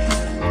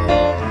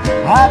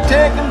 I've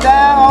taken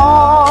down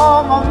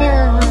all my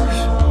mirrors,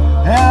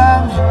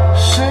 and I'm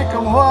sick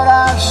of what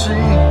I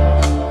see.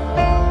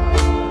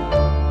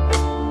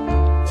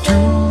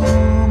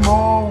 2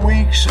 more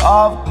weeks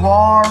of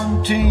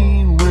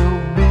quarantine will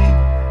be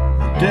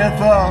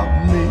death of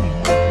me,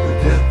 the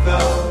death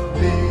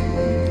of me.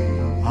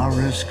 I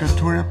risk a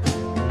trip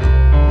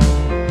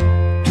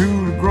to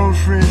the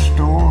grocery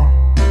store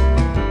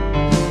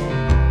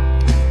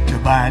to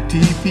buy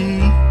TP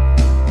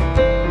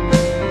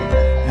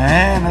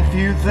and a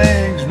few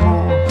things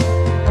more.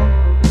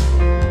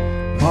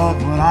 But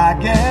when I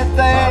get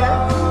there,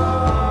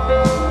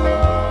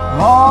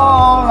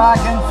 all I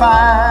can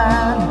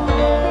find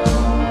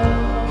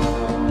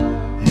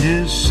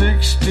is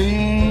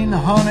 16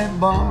 honey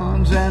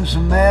buns and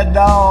some Mad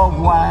Dog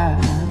wine.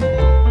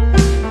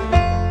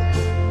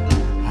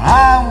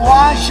 I'm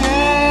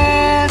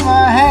washing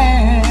my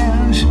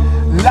hands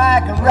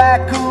like a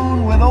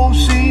raccoon with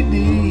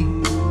OCD.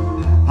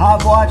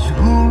 I've watched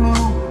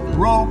Hulu,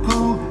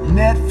 Roku,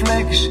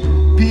 Netflix,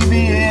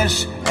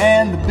 PBS,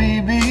 and the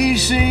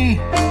BBC.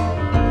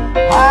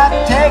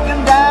 I've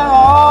taken down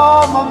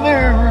all my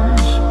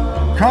mirrors,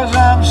 'cause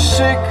I'm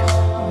sick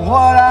of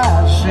what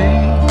I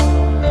see.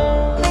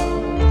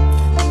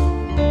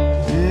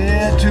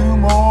 2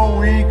 more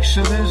weeks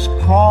of this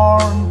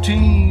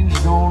quarantine's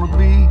gonna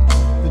be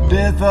the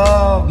death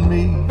of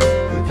me,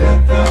 the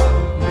death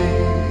of me.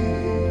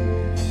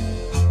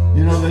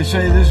 You know, they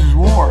say this is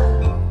war,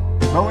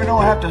 but we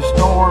don't have to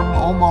storm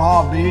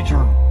Omaha Beach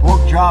or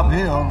Pork Chop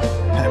Hill.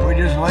 We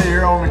just lay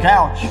here on the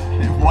couch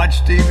and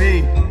watch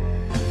TV.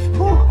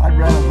 Whew, I'd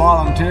rather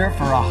volunteer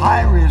for a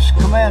high-risk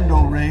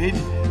commando raid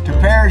to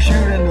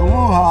parachute into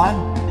Wuhan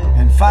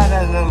and find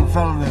that little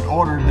fellow that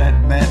ordered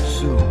that bat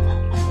soup.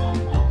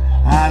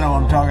 I know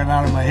I'm talking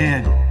out of my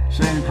head,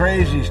 saying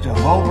crazy stuff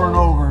over and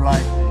over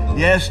like,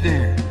 yes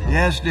dear,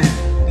 yes dear.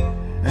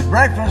 At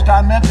breakfast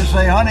I meant to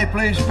say, honey,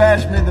 please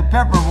pass me the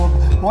pepper. Well,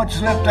 what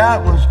slipped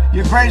out was,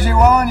 you crazy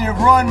woman, you've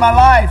ruined my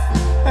life.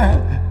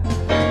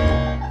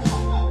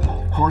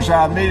 Of course,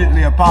 I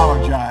immediately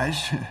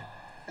apologized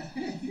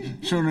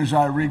as soon as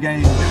I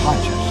regained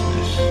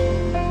consciousness.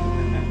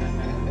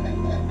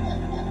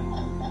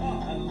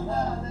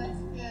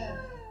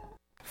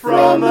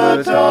 From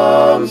the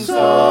Tom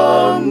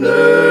Sumner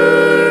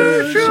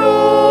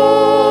Show.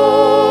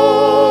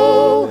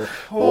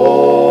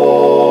 Oh,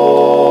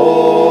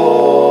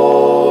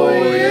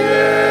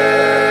 yeah.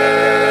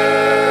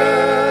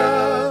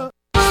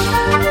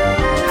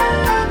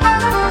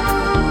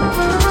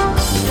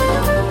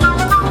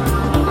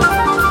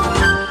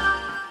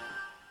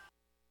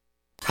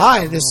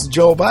 Hi, this is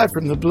Joe By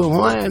from the Blue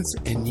Hawaiians,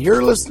 and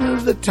you're listening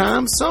to the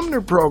Tom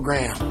Sumner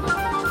Program.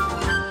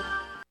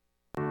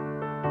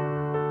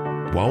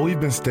 While we've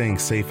been staying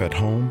safe at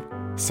home,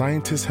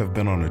 scientists have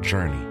been on a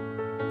journey.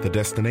 The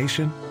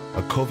destination?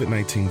 A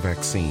COVID-19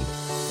 vaccine.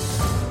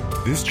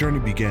 This journey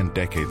began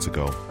decades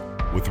ago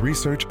with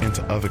research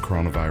into other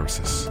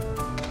coronaviruses.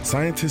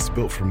 Scientists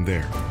built from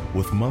there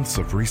with months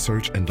of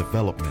research and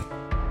development,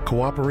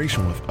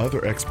 cooperation with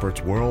other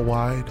experts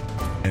worldwide,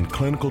 and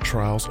clinical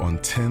trials on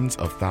tens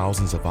of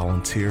thousands of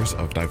volunteers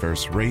of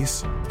diverse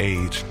race,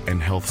 age,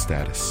 and health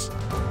status.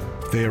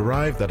 They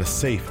arrived at a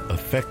safe,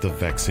 effective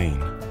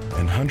vaccine,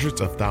 and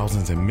hundreds of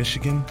thousands in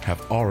Michigan have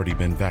already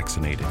been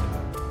vaccinated.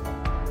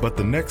 But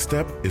the next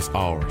step is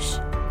ours.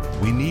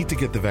 We need to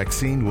get the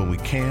vaccine when we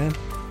can,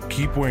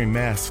 keep wearing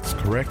masks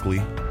correctly,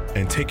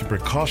 and taking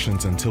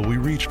precautions until we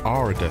reach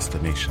our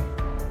destination,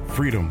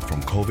 freedom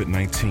from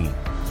COVID-19,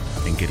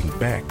 and getting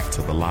back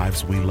to the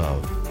lives we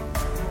love.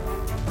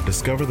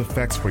 Discover the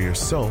facts for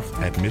yourself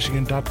at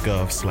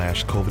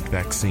michigan.gov/COVID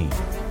vaccine.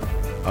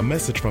 A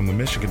message from the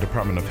Michigan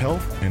Department of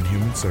Health and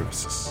Human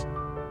Services.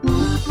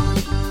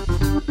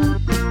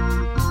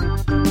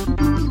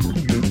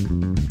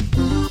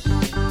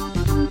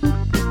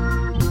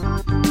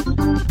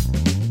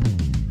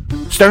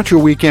 Start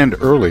your weekend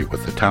early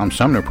with the Tom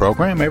Sumner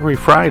program every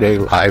Friday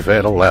live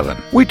at 11.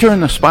 We turn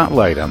the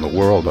spotlight on the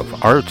world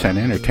of arts and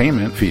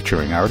entertainment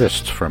featuring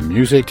artists from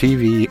music,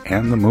 TV,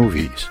 and the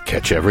movies.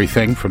 Catch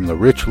everything from the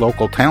rich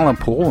local talent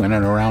pool in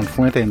and around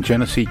Flint and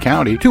Genesee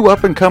County to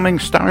up-and-coming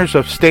stars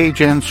of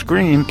stage and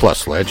screen,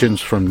 plus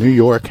legends from New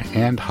York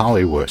and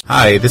Hollywood.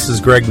 Hi, this is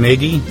Greg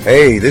Nagy.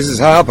 Hey, this is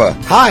Harper.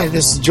 Hi,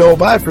 this is Joe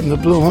By from the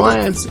Blue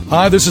Hawaiians.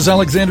 Hi, this is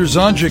Alexander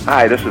Zonjic.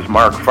 Hi, this is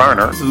Mark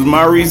Farner. This is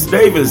Maurice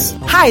Davis.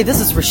 Hi, this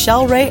is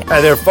Rochelle Ray. Hi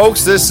there,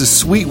 folks. This is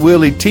Sweet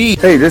Willie T.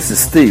 Hey, this is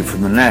Steve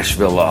from the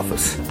Nashville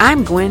office.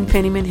 I'm Gwen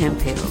Pennyman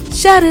Hemphill.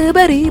 Start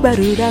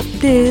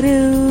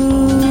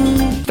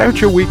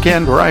your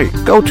weekend right.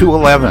 Go to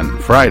 11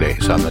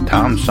 Fridays on the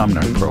Tom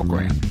Sumner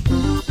program.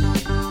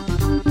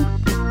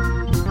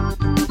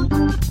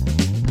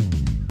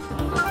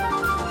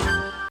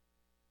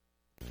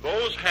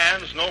 Those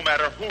hands, no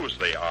matter whose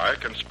they are,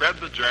 can spread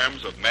the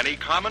germs of many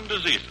common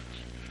diseases.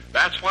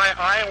 That's why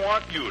I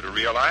want you to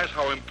realize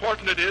how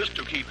important it is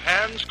to keep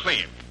hands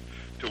clean,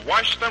 to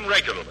wash them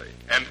regularly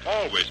and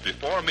always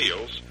before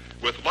meals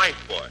with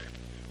Lifebuoy,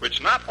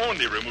 which not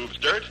only removes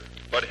dirt,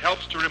 but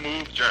helps to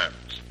remove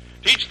germs.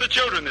 Teach the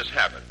children this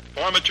habit.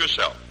 Form it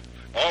yourself.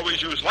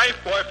 Always use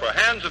Lifebuoy for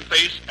hands and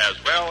face as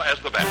well as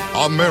the back.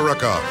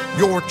 America,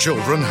 your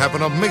children have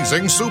an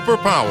amazing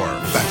superpower.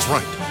 That's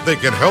right. They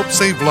can help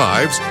save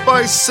lives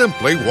by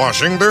simply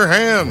washing their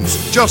hands.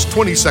 Just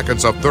 20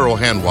 seconds of thorough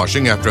hand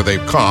washing after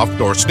they've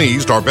coughed or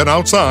sneezed or been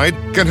outside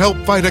can help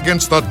fight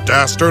against the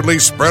dastardly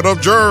spread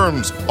of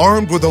germs.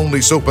 Armed with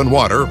only soap and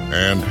water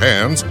and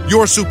hands,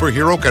 your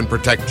superhero can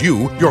protect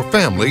you, your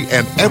family,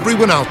 and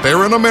everyone out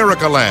there in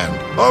America land.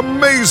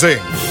 Amazing!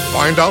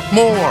 Find out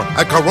more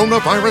at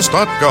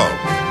coronavirus.gov.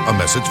 A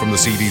message from the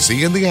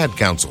CDC and the Ad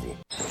Council.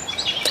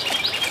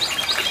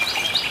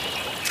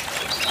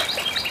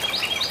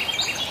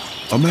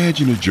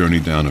 Imagine a journey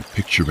down a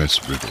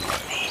picturesque riverway.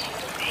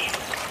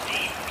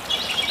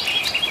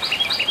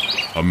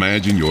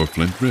 Imagine your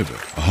Flint River,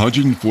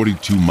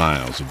 142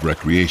 miles of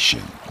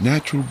recreation,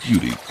 natural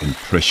beauty, and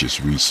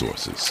precious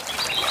resources.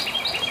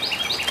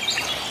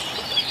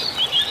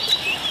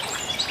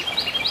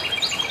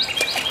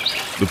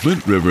 The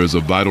Flint River is a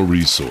vital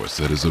resource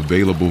that is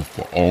available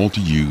for all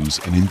to use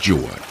and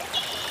enjoy.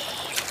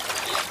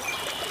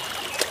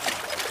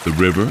 The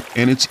river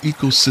and its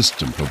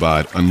ecosystem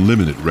provide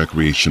unlimited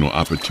recreational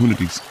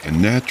opportunities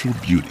and natural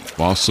beauty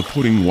while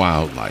supporting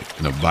wildlife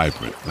in a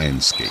vibrant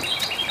landscape.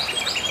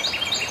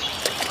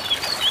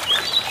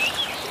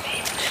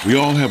 We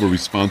all have a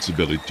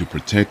responsibility to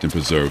protect and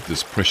preserve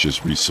this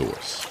precious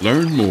resource.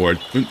 Learn more at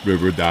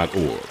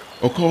flintriver.org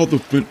or call the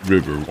Flint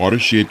River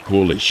Watershed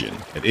Coalition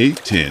at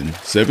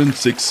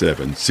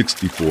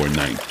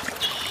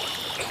 810-767-6490.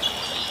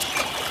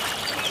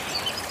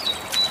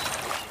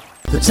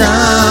 The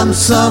Tom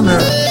Sumner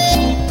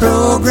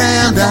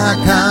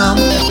Program.com.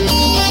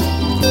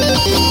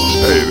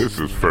 Hey, this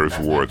is First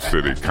Ward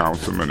City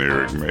Councilman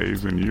Eric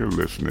Mays, and you're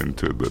listening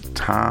to the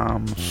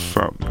Tom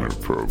Sumner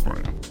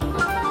Program.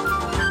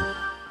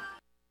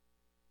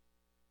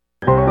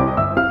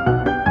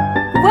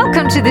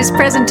 Welcome to this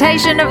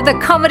presentation of the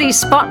Comedy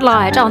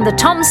Spotlight on the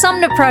Tom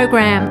Sumner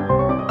Program.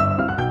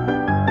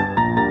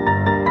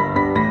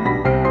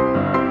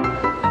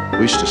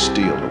 We used to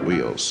steal the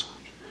wheels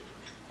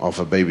off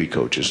of baby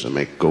coaches to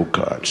make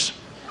go-karts.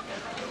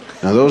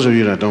 Now, those of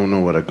you that don't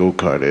know what a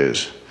go-kart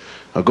is,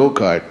 a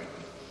go-kart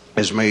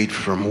is made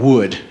from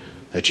wood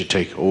that you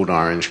take old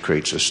orange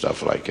crates or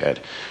stuff like that,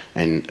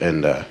 and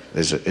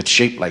it's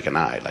shaped like an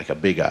eye, like a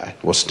big eye.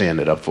 We'll stand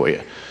it up for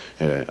you.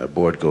 A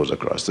board goes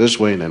across this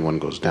way, and then one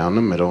goes down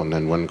the middle, and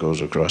then one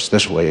goes across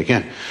this way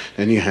again.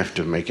 Then you have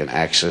to make an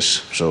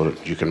axis so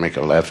that you can make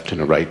a left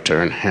and a right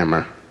turn,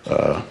 hammer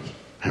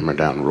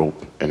down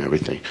rope and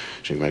everything.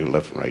 So you can make a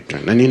left and right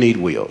turn. Then you need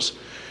wheels.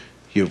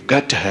 You've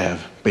got to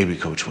have baby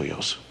coach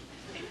wheels.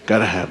 Got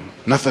to have them.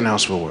 Nothing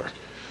else will work.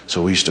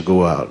 So we used to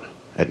go out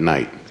at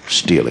night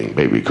stealing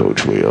baby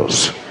coach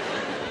wheels.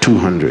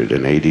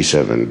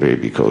 287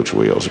 baby coach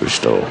wheels we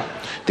stole.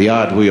 The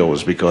odd wheel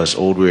was because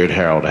old Weird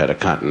Harold had a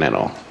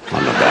Continental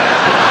on the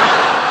back.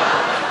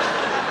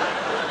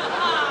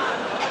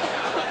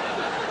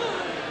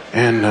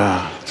 And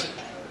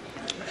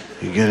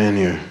you get in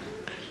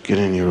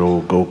your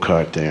old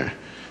go-kart there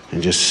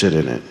and just sit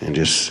in it and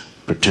just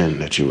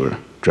pretend that you were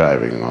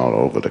driving all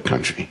over the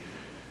country.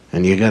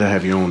 And you gotta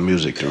have your own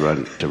music to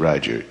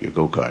ride your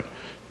go-kart.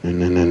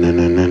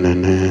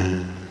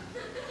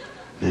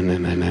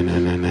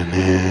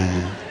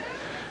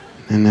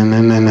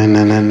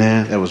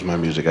 That was my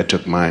music. I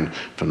took mine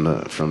from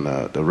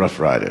the Rough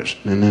Riders.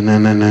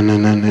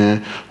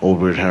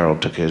 Old Weird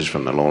Harold took his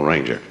from the Lone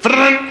Ranger.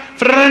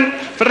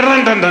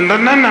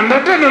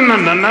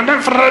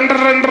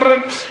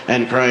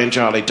 And Crying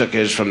Charlie took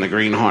his from the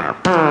Green Hornet.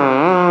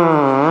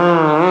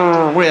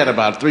 We had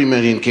about 3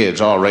 million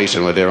kids all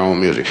racing with their own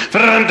music.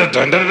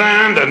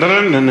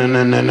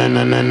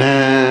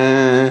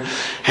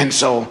 And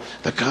so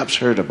the cops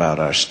heard about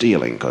our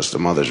stealing because the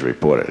mothers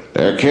reported.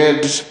 There are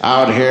kids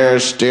out here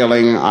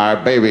stealing our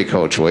baby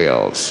coach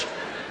wheels.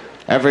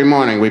 Every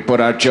morning we put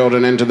our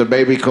children into the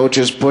baby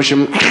coaches, push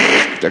them,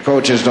 the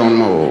coaches don't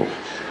move.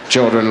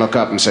 Children look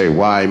up and say,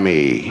 why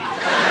me?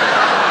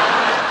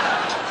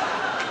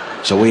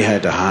 So we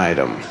had to hide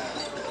them.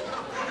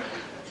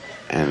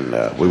 And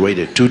we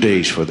waited 2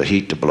 days for the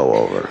heat to blow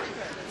over.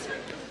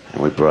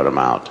 And we brought them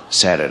out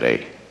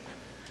Saturday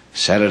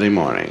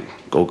morning,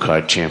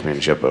 Go-Kart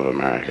Championship of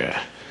America.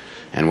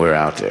 And we're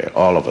out there,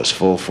 all of us,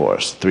 full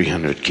force,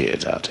 300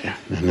 kids out there.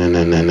 And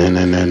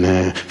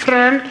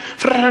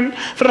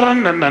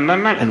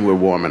we're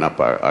warming up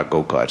our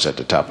go-karts at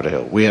the top of the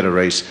hill. We had a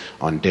race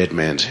on Dead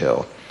Man's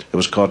Hill. It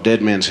was called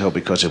Dead Man's Hill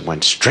because it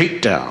went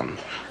straight down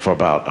for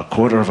about a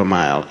quarter of a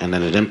mile, and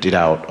then it emptied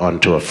out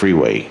onto a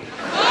freeway.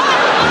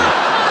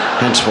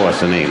 Henceforth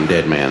the name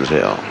Dead Man's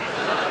Hill.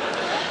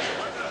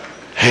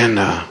 And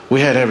we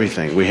had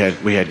everything. We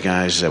had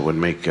guys that would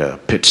make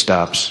pit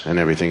stops and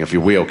everything. If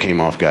your wheel came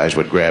off, guys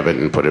would grab it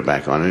and put it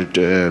back on it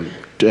to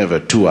have a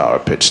 2-hour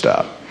pit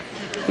stop.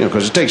 You know,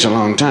 because it takes a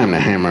long time to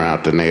hammer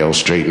out the nail,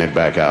 straighten it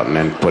back out, and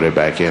then put it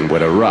back in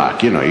with a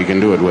rock. You know, you can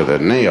do it with a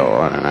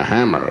nail and a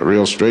hammer, a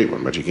real straight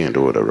one, but you can't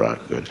do it with a rock.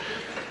 Good.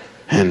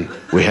 And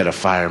we had a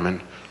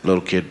fireman.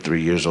 Little kid,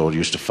 3 years old,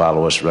 used to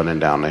follow us running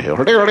down the hill.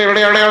 Had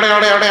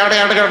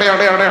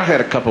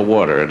a cup of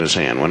water in his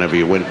hand. Whenever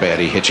you went bad,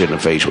 he hit you in the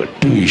face with,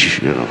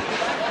 you know,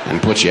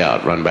 and put you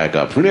out, run back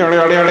up.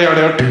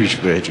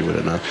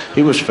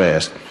 He was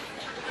fast.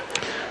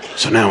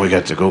 So now we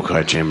got the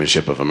Go-Kart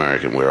Championship of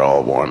America, and we're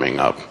all warming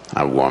up.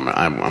 I'm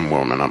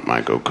warming up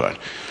my go-kart.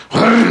 I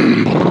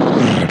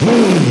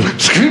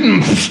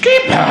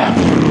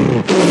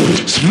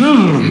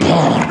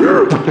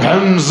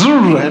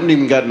haven't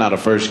even gotten out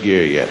of first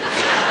gear yet.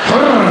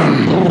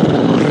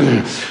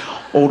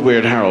 Old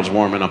Weird Harold's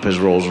warming up his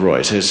Rolls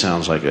Royce. His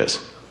sounds like this.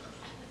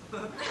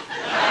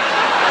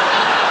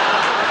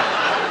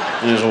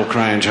 And his old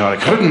Crying Charlie.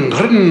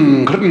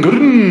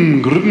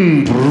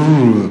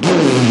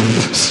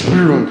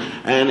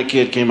 And the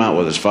kid came out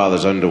with his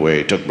father's underwear.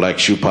 He took black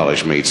shoe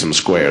polish, made some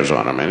squares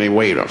on them, and he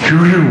waved them.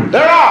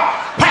 They're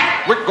off!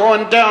 We're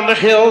going down the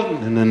hill.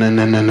 And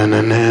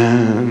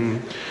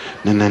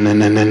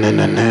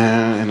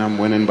I'm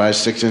winning by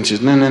 6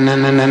 inches.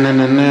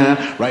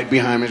 Right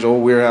behind me is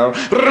Old Weird Harold.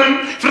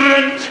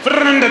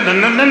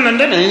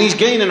 And he's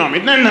gaining on me.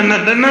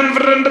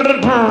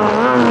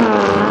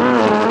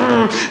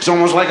 It's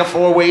almost like a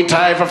 4-way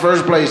tie for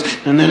first place.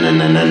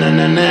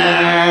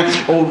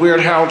 Old Weird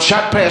Harold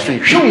shot past me.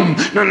 Gotta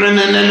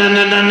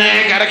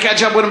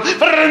catch up with him.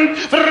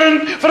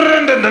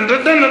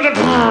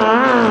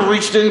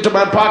 Reached into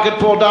my pocket,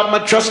 pulled out my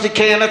trusty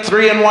can of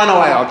 3-in-1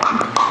 oil.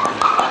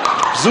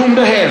 Zoomed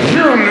ahead.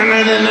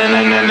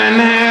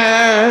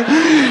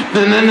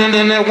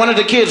 One of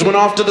the kids went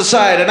off to the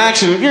side. An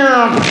accident.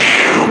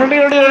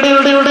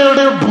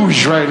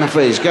 Boosh, right in the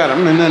face. Got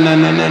him. And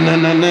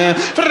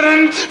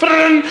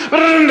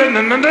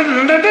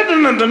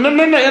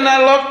I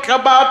look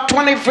about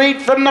 20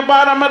 feet from the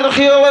bottom of the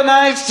hill and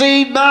I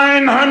see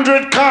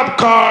 900 cop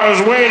cars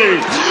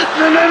waiting.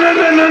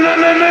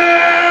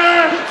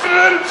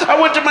 I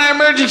went to my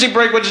emergency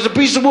brake, which is a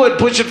piece of wood.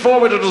 Push it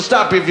forward, it'll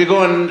stop you if you're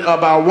going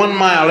about 1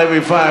 mile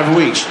every 5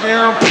 weeks.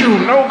 No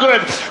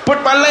good.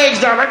 Put my legs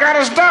down. I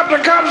gotta stop. The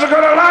cops are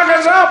gonna lock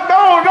us up.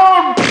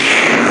 No.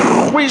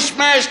 We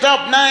smashed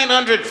up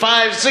 900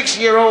 5,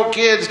 6-year-old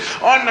kids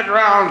on the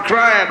ground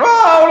crying.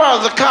 Oh,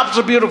 the cops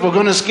are beautiful.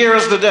 Gonna scare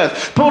us to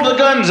death. Pull the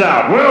guns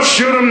out. We'll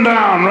shoot them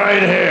down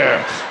right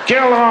here.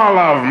 Kill all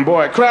of them,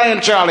 boy.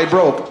 Crying Charlie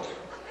broke.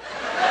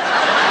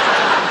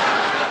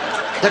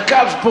 The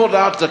cops pulled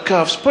out the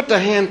cuffs, put the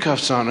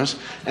handcuffs on us,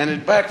 and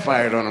it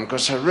backfired on them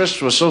because her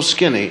wrists were so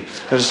skinny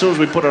that as soon as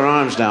we put our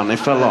arms down, they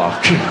fell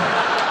off.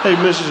 Hey,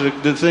 missus,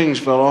 the things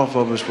fell off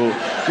of us, but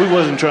we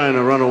wasn't trying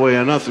to run away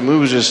or nothing. We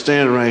was just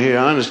standing right here.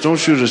 Honest, don't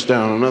shoot us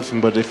down or nothing,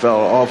 but they fell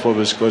off of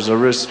us because our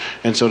wrists,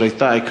 and so they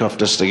thigh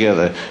cuffed us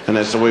together, and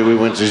that's the way we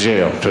went to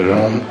jail.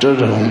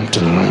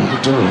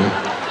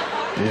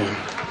 Yeah.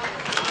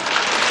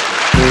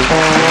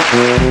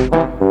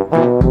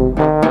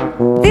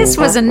 This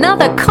was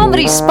another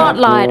comedy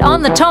spotlight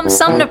on the Tom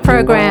Sumner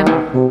program.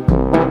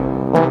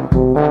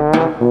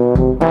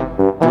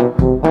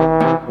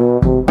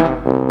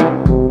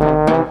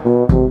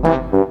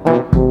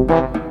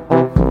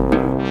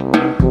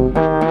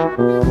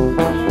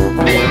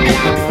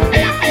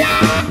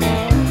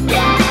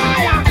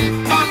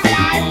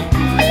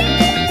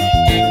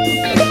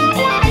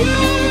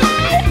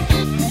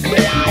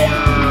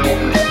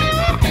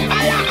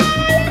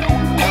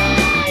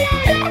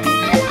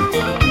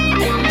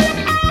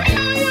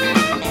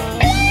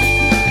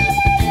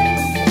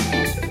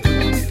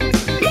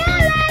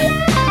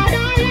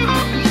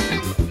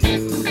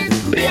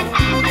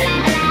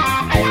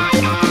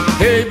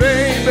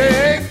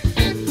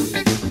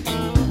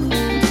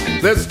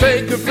 Let's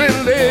take a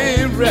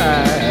friendly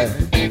ride.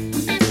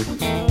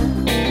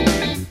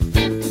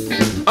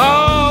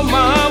 Oh,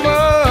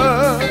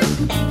 mama,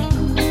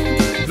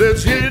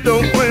 let's hit it,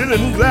 don't quit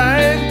and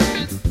glide.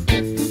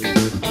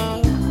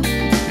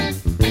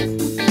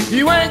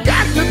 You ain't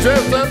got to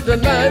dress up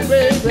tonight,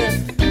 baby.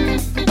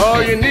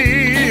 All you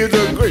need is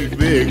a great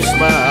big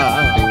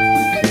smile.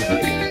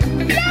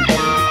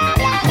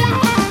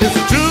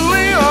 It's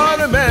truly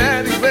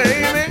automatic,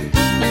 baby,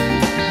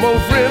 more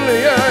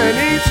friendlier in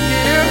each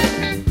gear.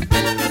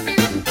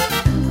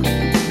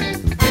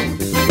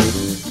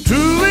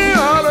 Truly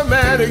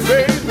automatic,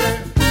 baby,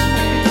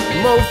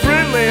 more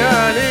friendlier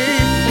in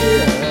each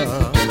gear.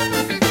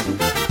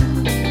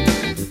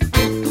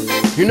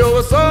 You know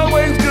it's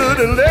always good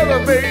in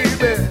leather,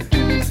 baby,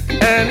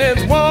 and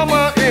it's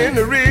warmer in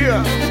the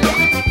rear.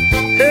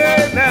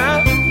 Hey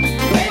now,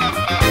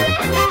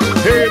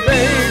 hey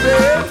baby,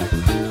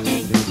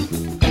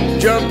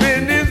 jump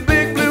in this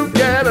big blue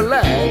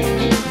Cadillac.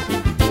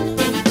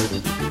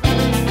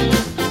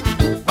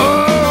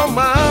 Oh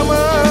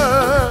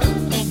mama,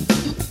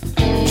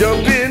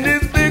 jump in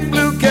this big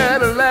blue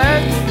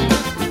Cadillac.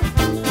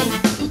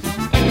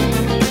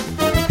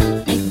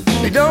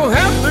 You don't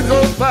have to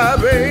go far,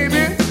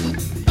 baby,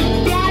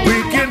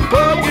 we can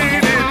park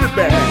it in the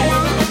back.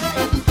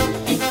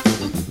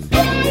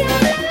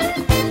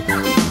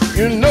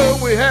 You know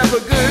we have a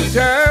good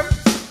time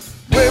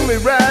when we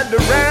ride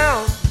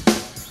around,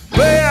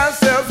 play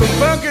ourselves some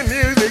funky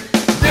music,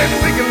 then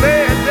we can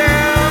lay it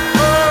down.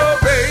 Oh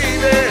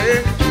baby,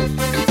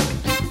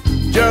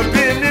 jump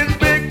in this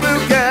big blue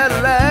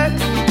Cadillac.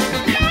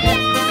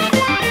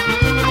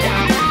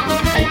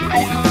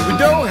 We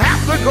don't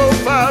have to go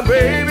far,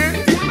 baby,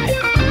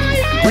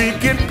 we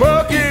can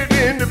park it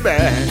in the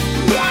back.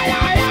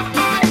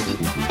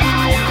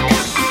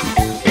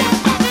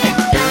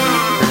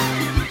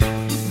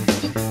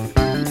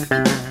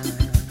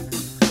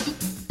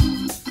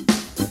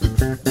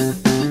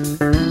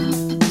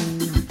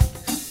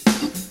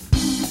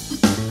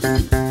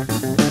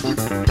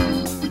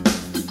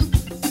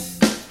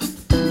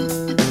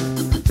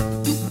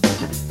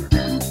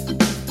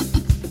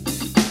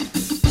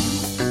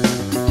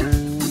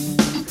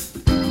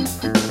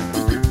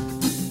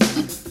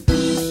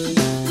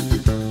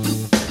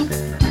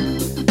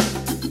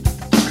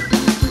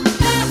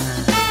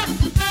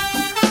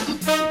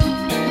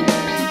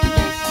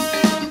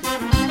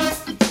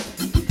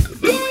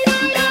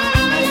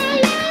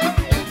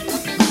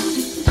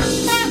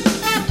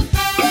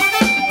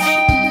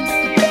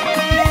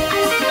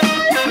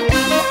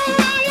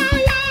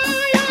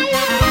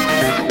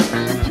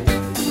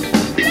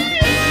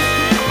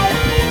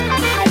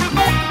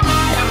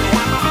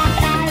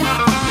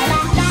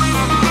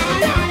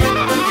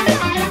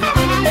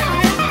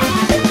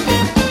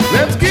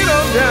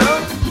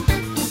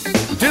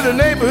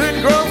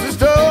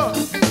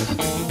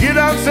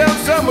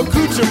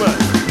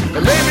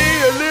 And maybe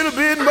a little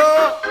bit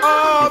more,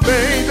 oh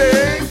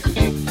baby.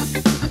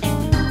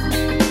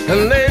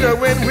 And later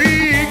when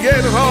we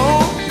get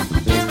home,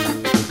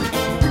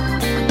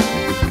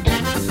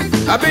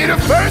 I'll be the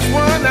first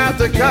one out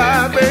the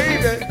car,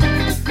 baby,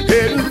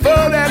 heading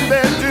for that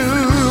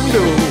bedroom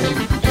door.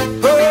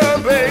 Oh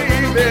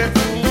baby.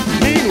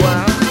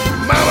 Meanwhile,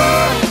 mama,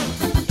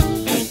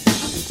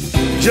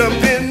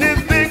 jump in this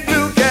big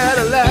blue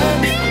Cadillac.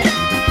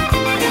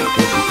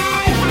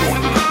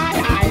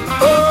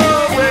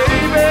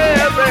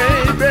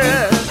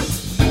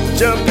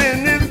 Jump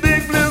in this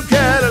big blue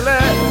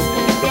Cadillac.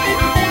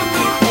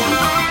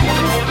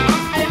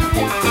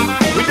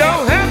 We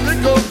don't have to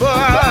go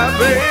far,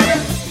 baby,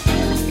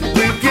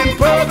 we can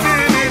park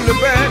it in the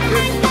back.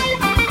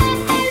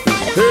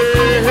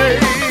 Hey, hey,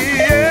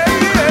 yeah,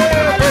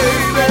 yeah,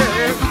 baby.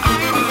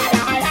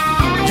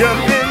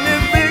 Jump in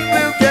this big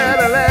blue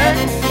Cadillac.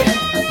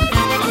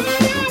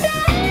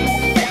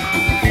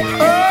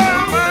 Oh,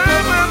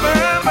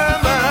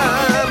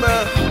 mama,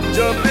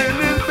 jump in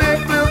this big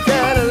blue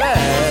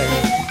Cadillac.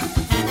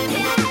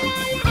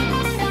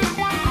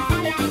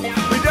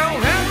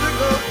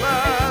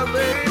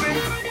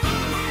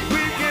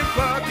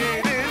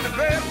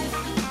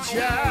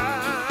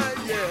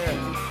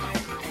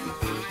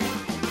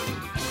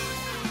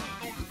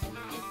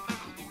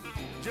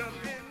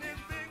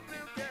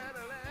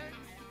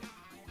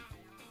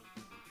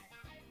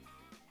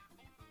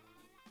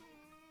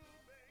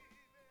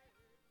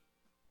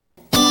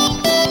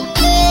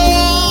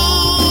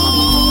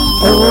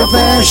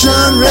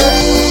 Old-fashioned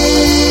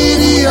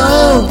radio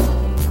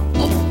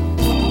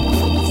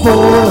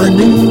for a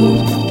new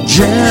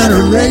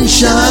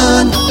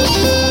generation.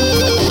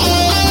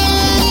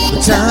 The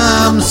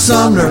Tom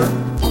Sumner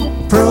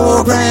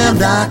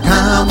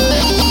Program.com.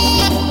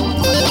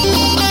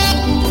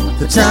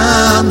 The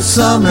Tom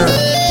Sumner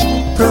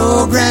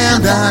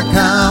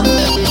Program.com.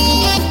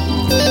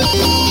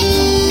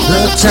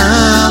 The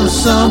Tom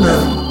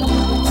Sumner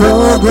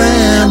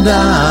Program.com.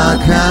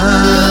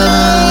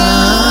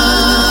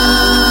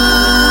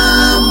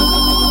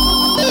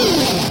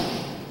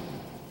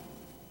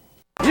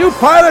 you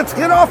pilots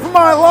get off of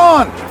my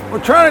lawn.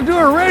 We're trying to do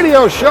a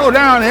radio show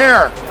down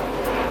here.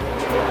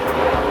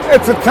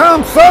 It's a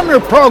Tom Sumner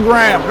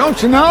program, don't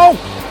you know?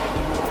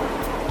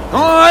 Go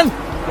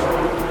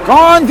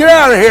on, get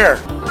out of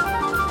here.